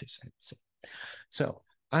temporalities, I'd say. So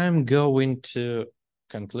I'm going to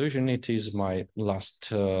conclusion. It is my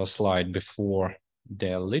last slide before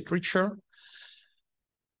the literature.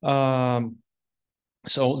 So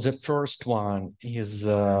the first one is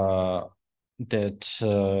that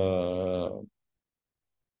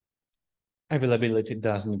availability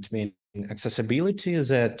doesn't mean accessibility,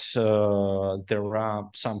 that there are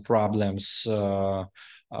some problems,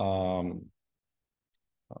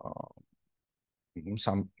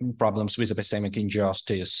 some problems with epistemic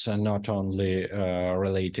injustice, not only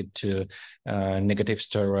related to negative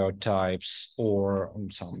stereotypes or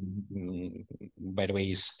some bad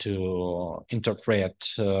ways to interpret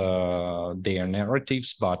their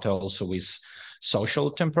narratives, but also with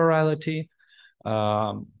social temporality.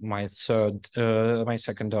 My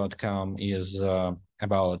second outcome is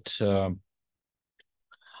about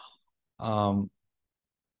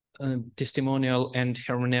testimonial and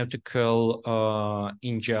hermeneutical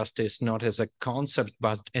injustice, not as a concept,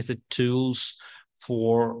 but as a tools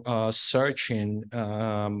for searching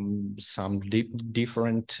some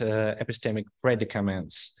different epistemic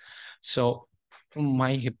predicaments. So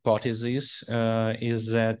my hypothesis is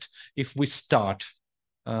that if we start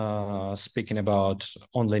speaking about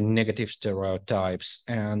only negative stereotypes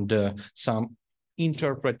and some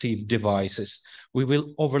interpretive devices, we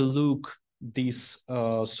will overlook these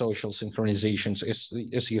social synchronizations,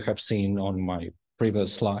 as you have seen on my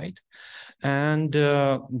previous slide. And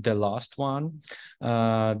the last one,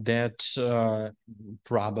 that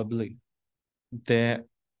probably the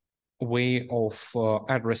way of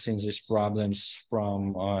addressing these problems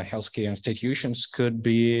from healthcare institutions could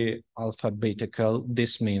be alphabetical.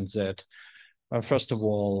 This means that, first of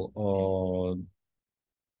all,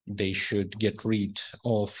 they should get rid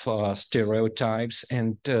of stereotypes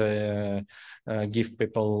and give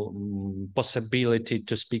people possibility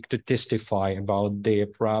to speak, to testify about their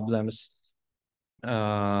problems.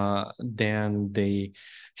 Then they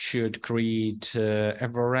should create a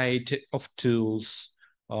variety of tools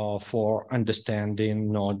for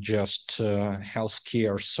understanding not just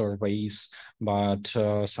healthcare surveys, but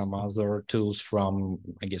some other tools from,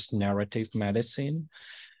 I guess, narrative medicine.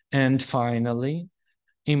 And finally,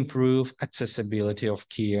 improve accessibility of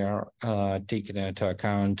care, taking into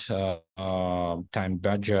account time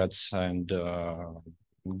budgets and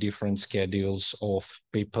different schedules of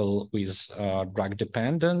people with drug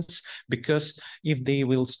dependence. Because if they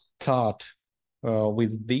will start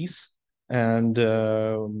with this, and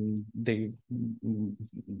they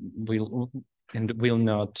will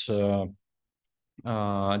not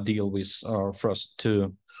deal with our first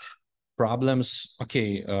two problems,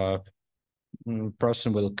 okay,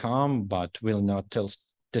 person will come but will not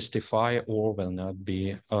testify or will not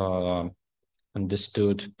be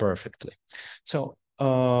understood perfectly. So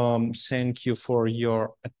thank you for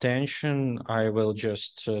your attention. I will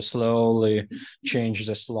just slowly change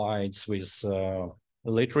the slides with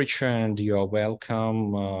literature, and you're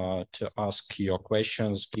welcome to ask your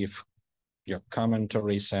questions, give your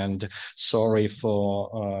commentaries, and sorry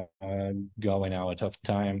for going out of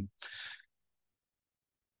time.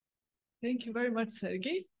 Thank you very much,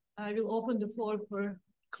 Sergei. I will open the floor for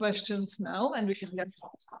questions now, and we can get.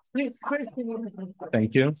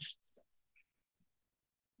 Thank you.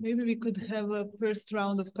 Maybe we could have a first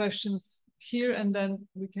round of questions here, and then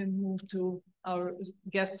we can move to our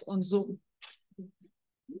guests on Zoom.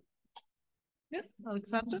 Yeah,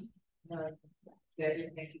 Alexander?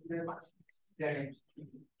 Thank you very much. It's very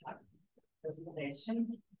interesting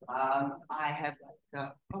presentation. I have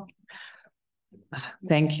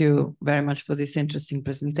thank you very much for this interesting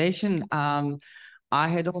presentation. I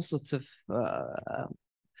had all sorts of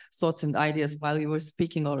thoughts and ideas while you were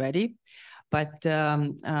speaking already, but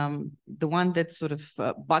the one that sort of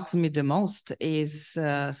bugs me the most is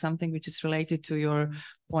something which is related to your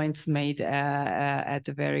points made at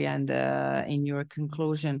the very end in your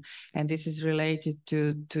conclusion, and this is related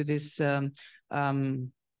to this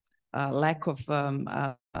lack of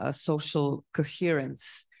social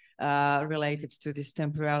coherence related to this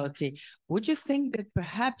temporality. Would you think that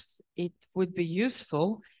perhaps it would be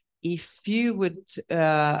useful if you would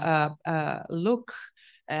look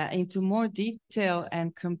into more detail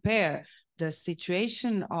and compare the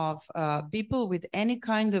situation of people with any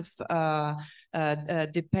kind of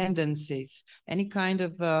dependencies, any kind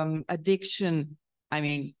of addiction, I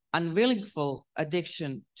mean, unwillful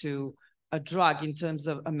addiction to a drug in terms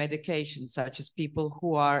of a medication, such as people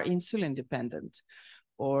who are insulin dependent,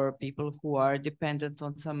 or people who are dependent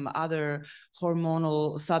on some other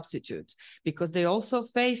hormonal substitute, because they also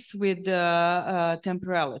face with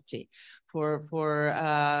temporality. For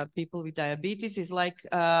people with diabetes, is like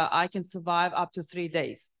I can survive up to 3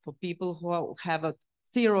 days. For people who have a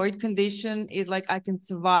thyroid condition, is like I can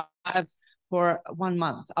survive for 1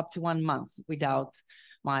 month, up to 1 month without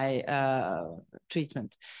my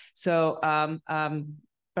treatment. So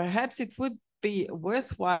perhaps it would be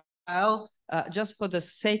worthwhile, just for the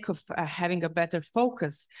sake of having a better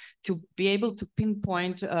focus, to be able to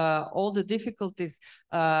pinpoint all the difficulties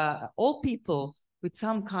all people with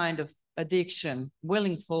some kind of addiction,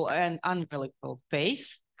 willful and unwillful,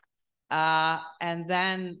 face, and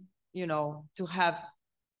then, you know, to have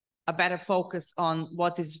a better focus on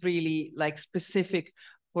what is really like specific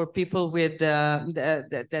for people with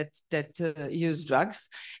that use drugs.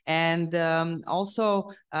 And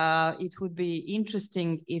also it would be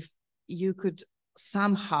interesting if you could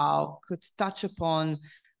somehow touch upon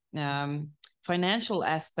financial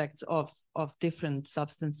aspects of different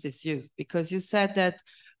substances used, because you said that,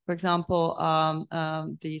 for example,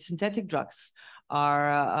 the synthetic drugs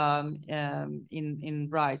are in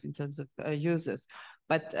rise in terms of users.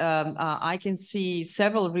 But I can see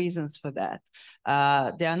several reasons for that.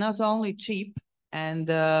 They are not only cheap and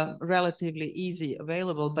relatively easy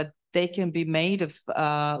available, but they can be made of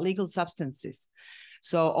legal substances.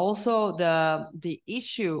 So also the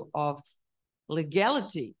issue of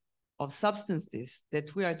legality of substances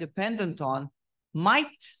that we are dependent on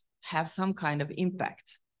might have some kind of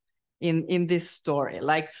impact in this story.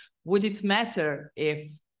 Like, would it matter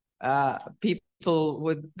if people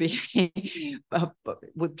would be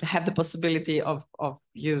would have the possibility of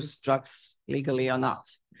use drugs legally or not?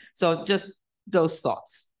 So just those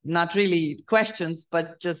thoughts. not really questions,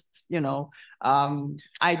 but just,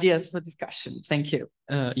 ideas for discussion. Thank you.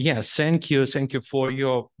 Yes, thank you. Thank you for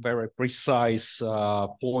your very precise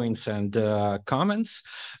points and comments.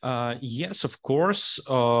 Yes, of course,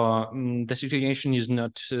 the situation is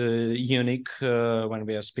not unique when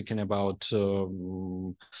we are speaking about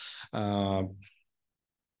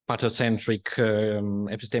pathocentric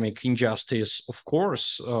epistemic injustice. Of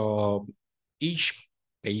course, each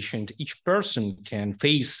patient, each person can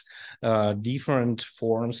face different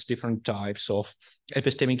forms, different types of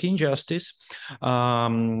epistemic injustice.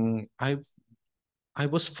 I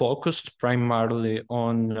was focused primarily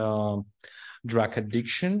on drug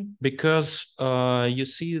addiction because you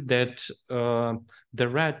see that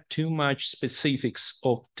there are too much specifics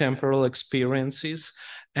of temporal experiences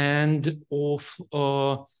and of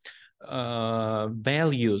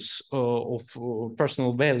values of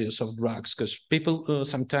personal values of drugs, because people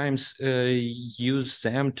sometimes use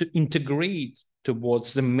them to integrate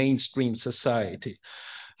towards the mainstream society.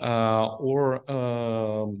 Or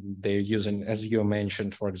they're using, as you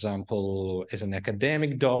mentioned, for example, as an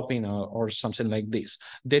academic doping or something like this.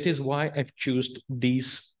 That is why I've chosen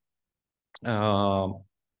this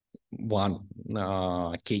one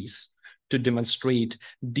case to demonstrate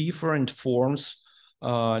different forms,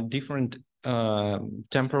 different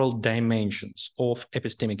temporal dimensions of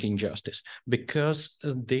epistemic injustice, because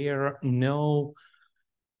there are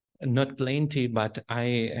not plenty, but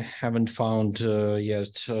I haven't found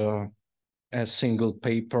yet a single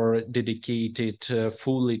paper dedicated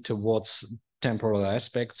fully towards temporal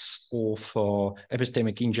aspects of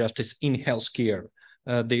epistemic injustice in healthcare.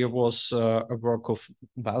 There was a work of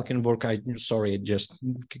Valkenburg, I just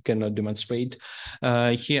cannot demonstrate,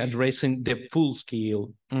 here addressing the full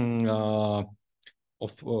scale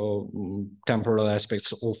of temporal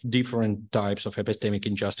aspects of different types of epistemic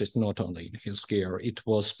injustice, not only in healthcare. It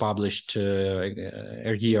was published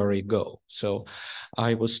a year ago. So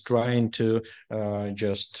I was trying to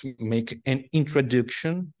just make an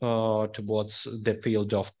introduction towards the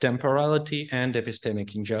field of temporality and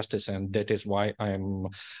epistemic injustice, and that is why I'm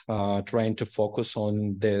trying to focus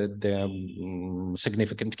on the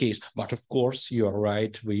significant case. But of course, you are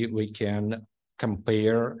right, we can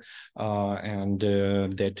compare, and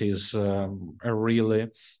that is a really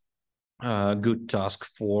good task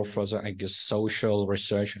for further, I guess, social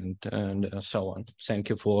research and so on. Thank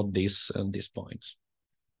you for these points.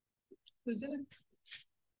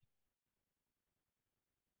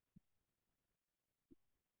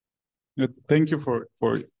 Thank you for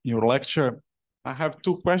your lecture. I have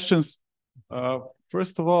two questions.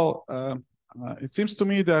 First of all, it seems to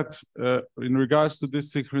me that in regards to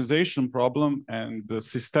this synchronization problem and the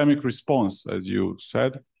systemic response, as you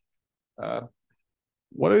said,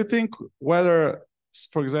 what do you think whether,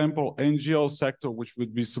 for example, NGO sector, which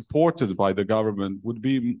would be supported by the government, would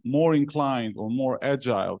be more inclined or more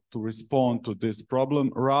agile to respond to this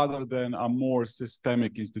problem rather than a more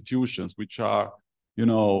systemic institutions, which are,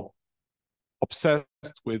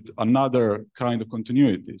 obsessed with another kind of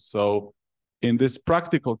continuity? So in this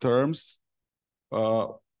practical terms,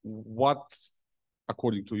 what,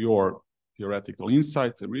 according to your theoretical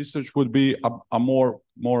insights and research, would be a more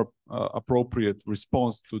appropriate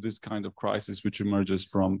response to this kind of crisis, which emerges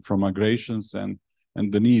from migrations and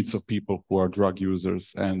the needs of people who are drug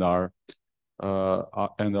users and are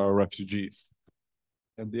refugees?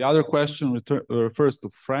 And the other question refers to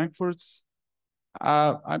Frankfurt's.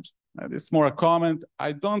 It's more a comment.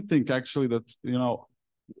 I don't think actually that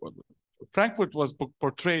Frankfurt was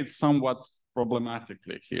portrayed somewhat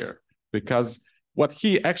problematically here, because what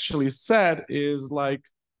he actually said is like,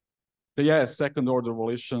 yes, second order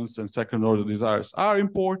volitions and second order desires are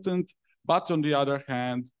important, but on the other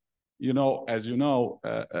hand, as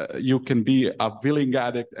you can be a willing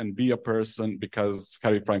addict and be a person, because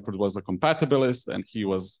Harry Frankfurt was a compatibilist, and he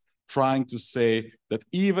was trying to say that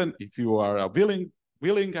even if you are a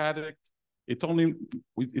willing addict, it's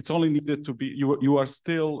only needed to be, you are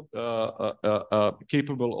still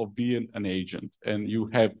capable of being an agent, and you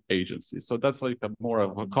have agency. So that's like more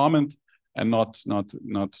of a comment, and not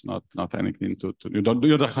anything to you don't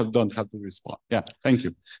have to respond. Yeah, thank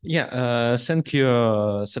you. Yeah, thank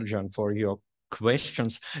you, Sergei, for your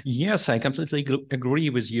questions. Yes, I completely agree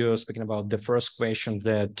with you speaking about the first question,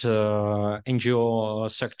 that NGO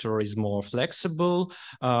sector is more flexible.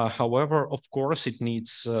 However, of course, it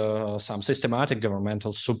needs some systematic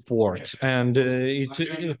governmental support, and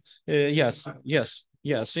yes,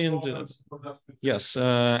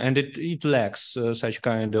 and it lacks such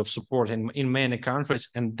kind of support in many countries,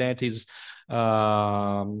 and that is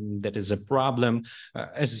a problem.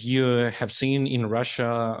 As you have seen in Russia,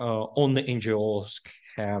 only NGOs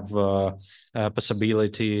have a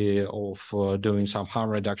possibility of doing some harm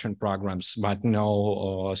reduction programs, but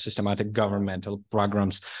no systematic governmental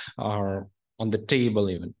programs are on the table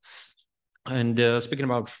even. And speaking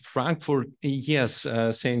about Frankfurt, yes,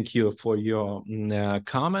 thank you for your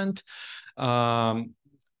comment.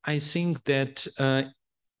 I think that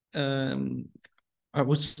I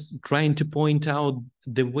was trying to point out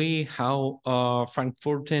the way how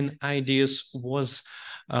Frankfurtian ideas was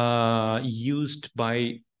used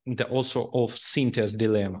by the author of Synthesis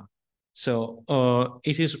Dilemma. So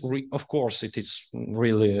it is, of course, it is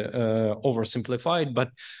really oversimplified, but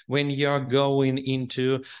when you're going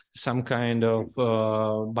into some kind of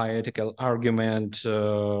bioethical argument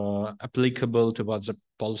applicable towards the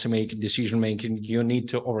policymaking, decision-making, you need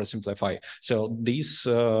to oversimplify. So this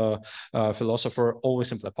philosopher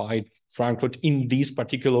oversimplified Frankfurt in this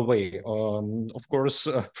particular way. Of course,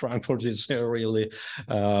 Frankfurt is really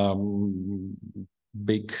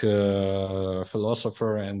big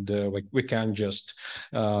philosopher, and we can't just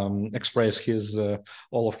express his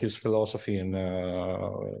all of his philosophy in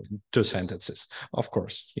 2 sentences. Of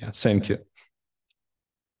course, yeah. Thank you.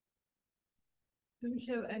 Do we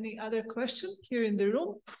have any other question here in the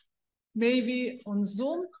room? Maybe on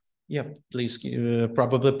Zoom? Yeah, please.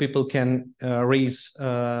 Probably people can raise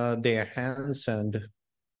their hands, and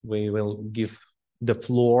we will give the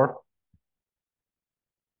floor.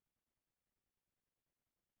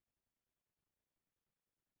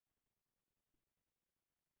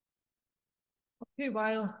 Okay,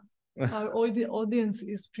 while our audience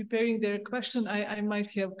is preparing their question, I might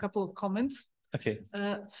have a couple of comments. Okay.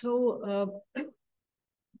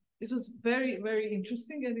 This was very, very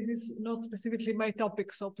interesting, and it is not specifically my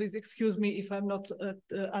topic, so please excuse me if I'm not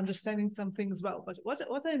understanding some things well. But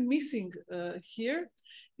what I'm missing here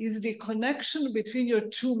is the connection between your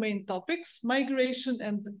 2 main topics, migration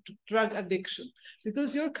and drug addiction,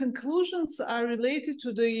 because your conclusions are related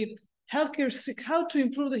to the healthcare, how to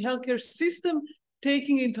improve the healthcare system,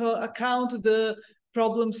 taking into account the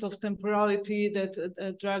problems of temporality that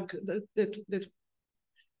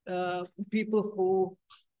people who.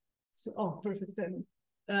 Oh, perfect.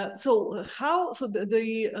 So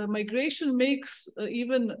the migration makes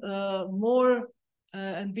even more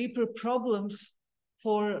and deeper problems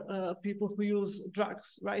for people who use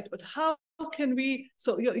drugs, right? But how can we,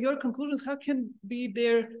 so your conclusions, how can be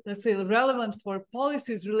there, let's say, relevant for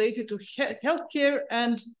policies related to healthcare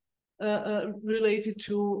and related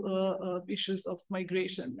to issues of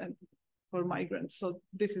migration and for migrants? So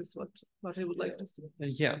this is what I would like to see.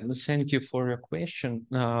 Yeah, thank you for your question.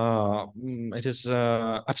 It is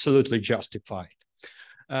absolutely justified,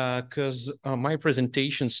 because my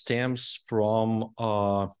presentation stems from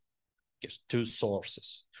just 2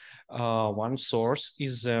 sources. One source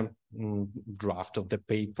is a draft of the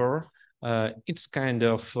paper. It's kind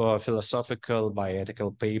of philosophical,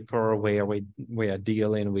 bioethical paper where we are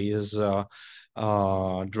dealing with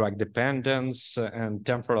drug dependence and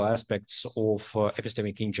temporal aspects of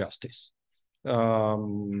epistemic injustice.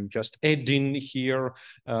 Just adding here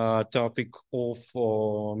topic of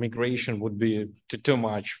migration would be too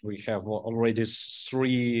much. We have already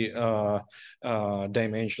 3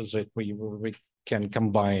 dimensions that we can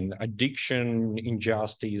combine: addiction,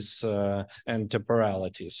 injustice, and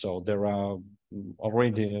temporality. So there are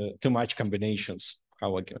already too much combinations.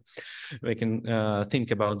 How we can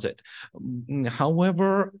think about that.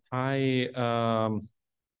 However, I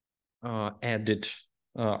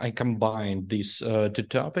I combined these 2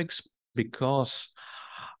 topics because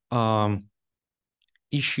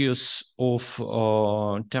issues of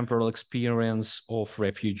temporal experience of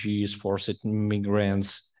refugees, forced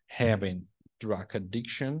migrants having drug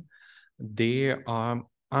addiction, they are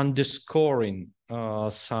underscoring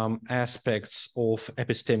some aspects of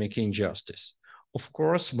epistemic injustice. Of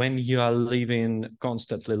course, when you are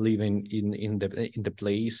constantly living in the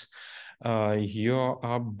place, you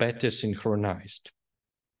are better synchronized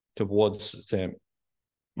towards the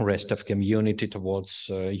rest of community, towards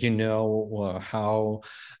how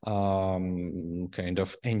kind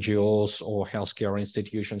of NGOs or healthcare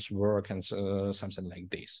institutions work and something like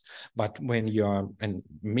this. But when you are a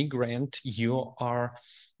migrant, you are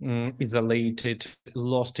isolated,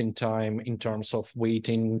 lost in time in terms of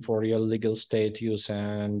waiting for your legal status,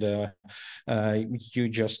 and you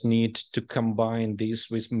just need to combine this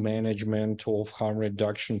with management of harm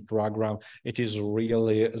reduction program. It is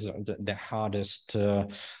really the hardest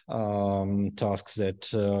tasks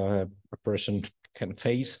that a person can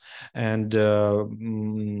face. And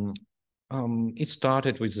it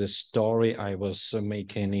started with the story I was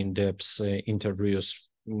making in-depth interviews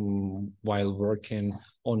while working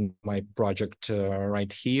on my project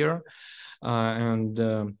right here.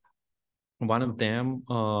 And one of them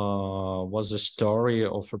was a story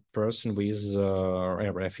of a person with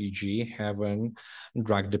a refugee having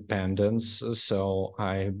drug dependence. So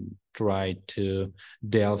I tried to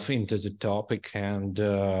delve into the topic and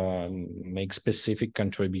make specific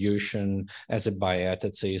contribution as a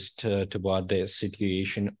bioethicist toward the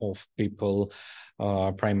situation of people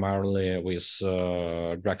primarily with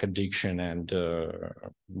drug addiction and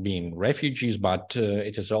being refugees, but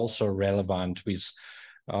it is also relevant with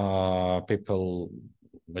people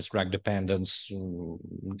with drug dependence.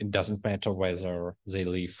 It doesn't matter whether they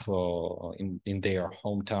live in their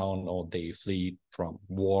hometown or they flee from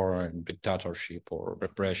war and dictatorship or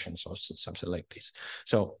repressions or something like this.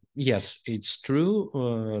 So yes, it's true.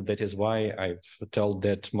 That is why I've told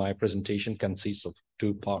that my presentation consists of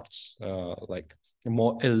two parts, like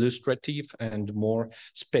more illustrative and more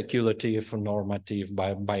speculative, normative,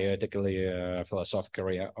 bioethically,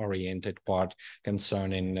 philosophically oriented part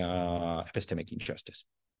concerning epistemic injustice.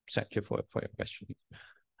 Thank you for your question.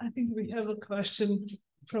 I think we have a question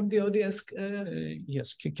from the audience.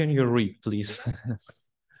 Yes, can you read, please?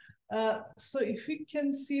 So if we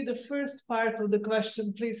can see the first part of the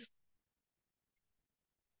question, please.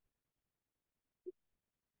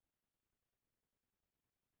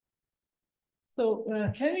 So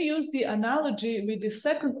can we use the analogy with the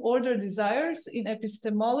second order desires in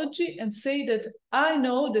epistemology and say that I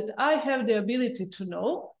know that I have the ability to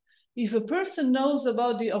know? If a person knows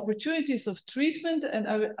about the opportunities of treatment and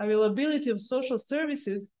availability of social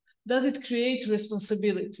services, does it create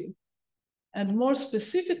responsibility? And more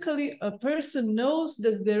specifically, a person knows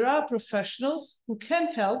that there are professionals who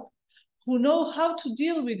can help, who know how to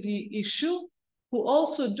deal with the issue, who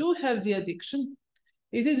also do have the addiction.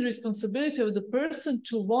 It is responsibility of the person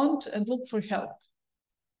to want and look for help.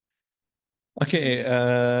 Okay,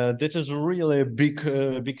 that is really a big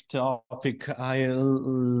topic. I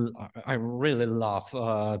really love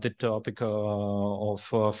the topic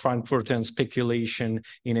of Frankfurt and speculation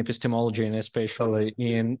in epistemology, and especially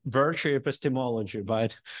in virtue epistemology.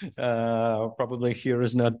 But probably here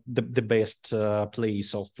is not the best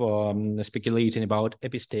place of speculating about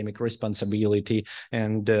epistemic responsibility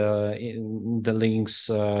and in the links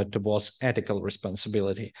towards ethical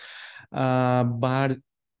responsibility. But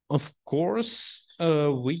of course,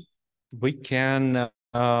 we can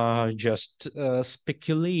just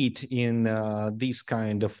speculate in this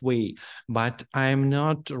kind of way, but I'm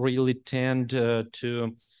not really tend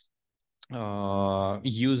to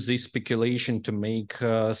use this speculation to make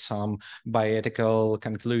some bioethical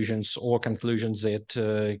conclusions or conclusions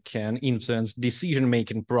that can influence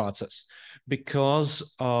decision-making process, because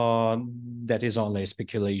that is only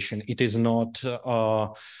speculation. It is not a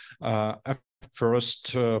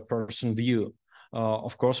first person view.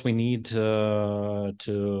 Of course, we need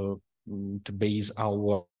to base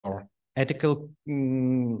our ethical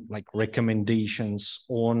like recommendations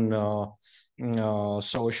on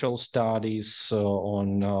social studies,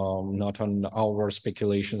 on not on our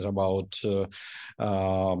speculations about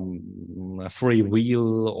free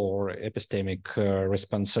will or epistemic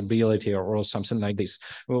responsibility or something like this.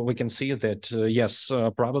 Well, we can see that yes,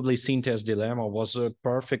 probably Synthesis dilemma was a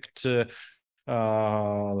perfect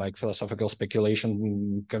like philosophical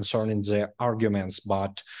speculation concerning the arguments,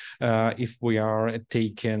 but if we are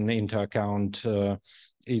taking into account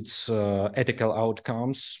its ethical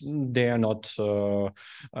outcomes, they are not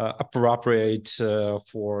appropriate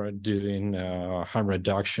for doing harm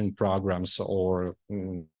reduction programs or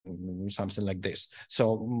something like this.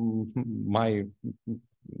 So my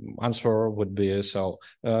answer would be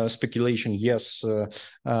speculation. Yes,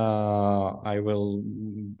 I will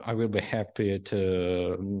be happy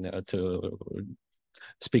to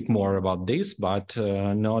speak more about this, but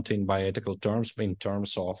not in bioethical terms, but in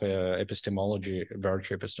terms of epistemology,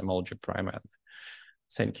 virtue epistemology primarily.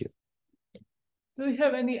 Thank you. Do we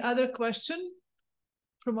have any other question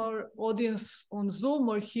from our audience on Zoom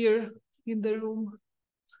or here in the room?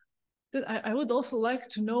 Then I would also like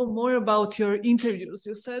to know more about your interviews.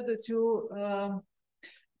 You said that you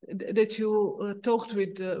talked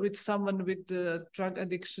with someone with drug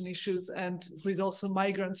addiction issues and who is also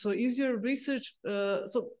migrant. So is your research,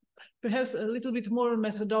 so perhaps a little bit more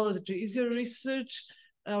methodology, is your research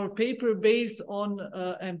or paper based on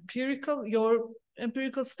your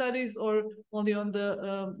empirical studies or only on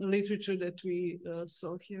the literature that we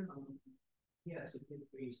saw here? Yes, it is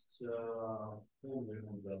based only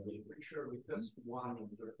on the literature, because one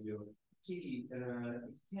interview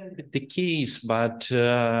The keys, but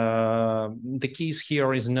the keys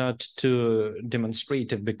here is not too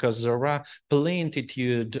demonstrative because there are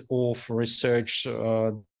plenitude of research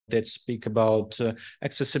that speak about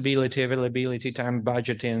accessibility, availability, time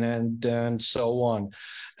budgeting, and so on.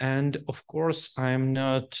 And of course, I'm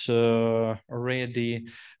not ready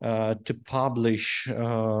to publish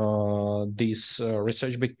this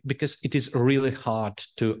research because it is really hard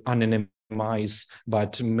to anonymize,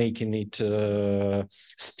 but making it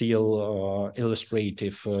still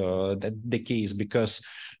illustrative, that the case, because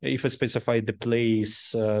if I specify the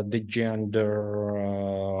place, the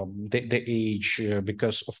gender, the age,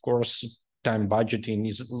 because of course time budgeting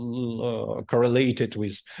is correlated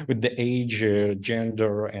with the age,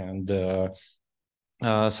 gender, and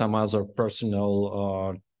some other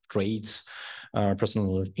personal traits,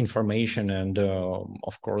 personal information, and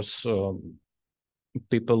of course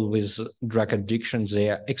people with drug addictions, they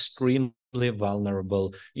are extremely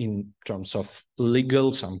vulnerable in terms of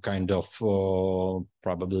legal, some kind of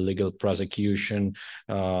probably legal prosecution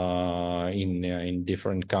in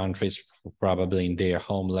different countries, probably in their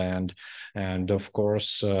homeland. And of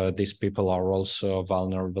course, these people are also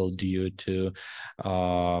vulnerable due to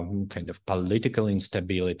kind of political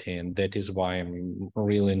instability. And that is why I'm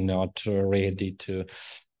really not ready to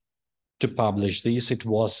publish this. It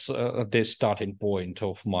was the starting point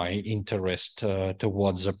of my interest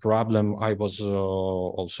towards the problem. I was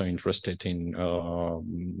also interested in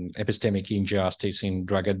epistemic injustice, in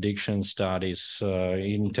drug addiction studies,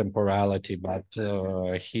 in temporality, but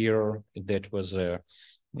here that was a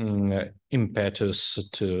impetus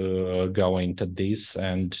to go into this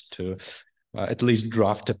and to at least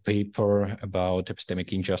draft a paper about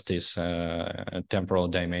epistemic injustice, temporal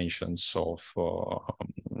dimensions of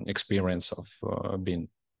experience of being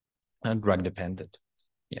drug dependent.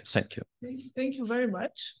 Yeah, thank you. Thank you very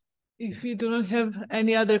much. If you do not have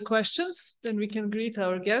any other questions, then we can greet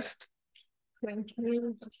our guest. Thank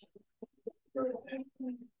you.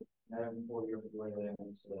 And for your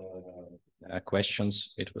brilliant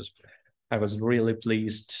questions, I was really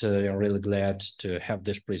pleased, really glad to have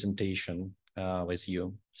this presentation with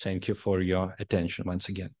you. Thank you for your attention once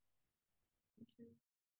again.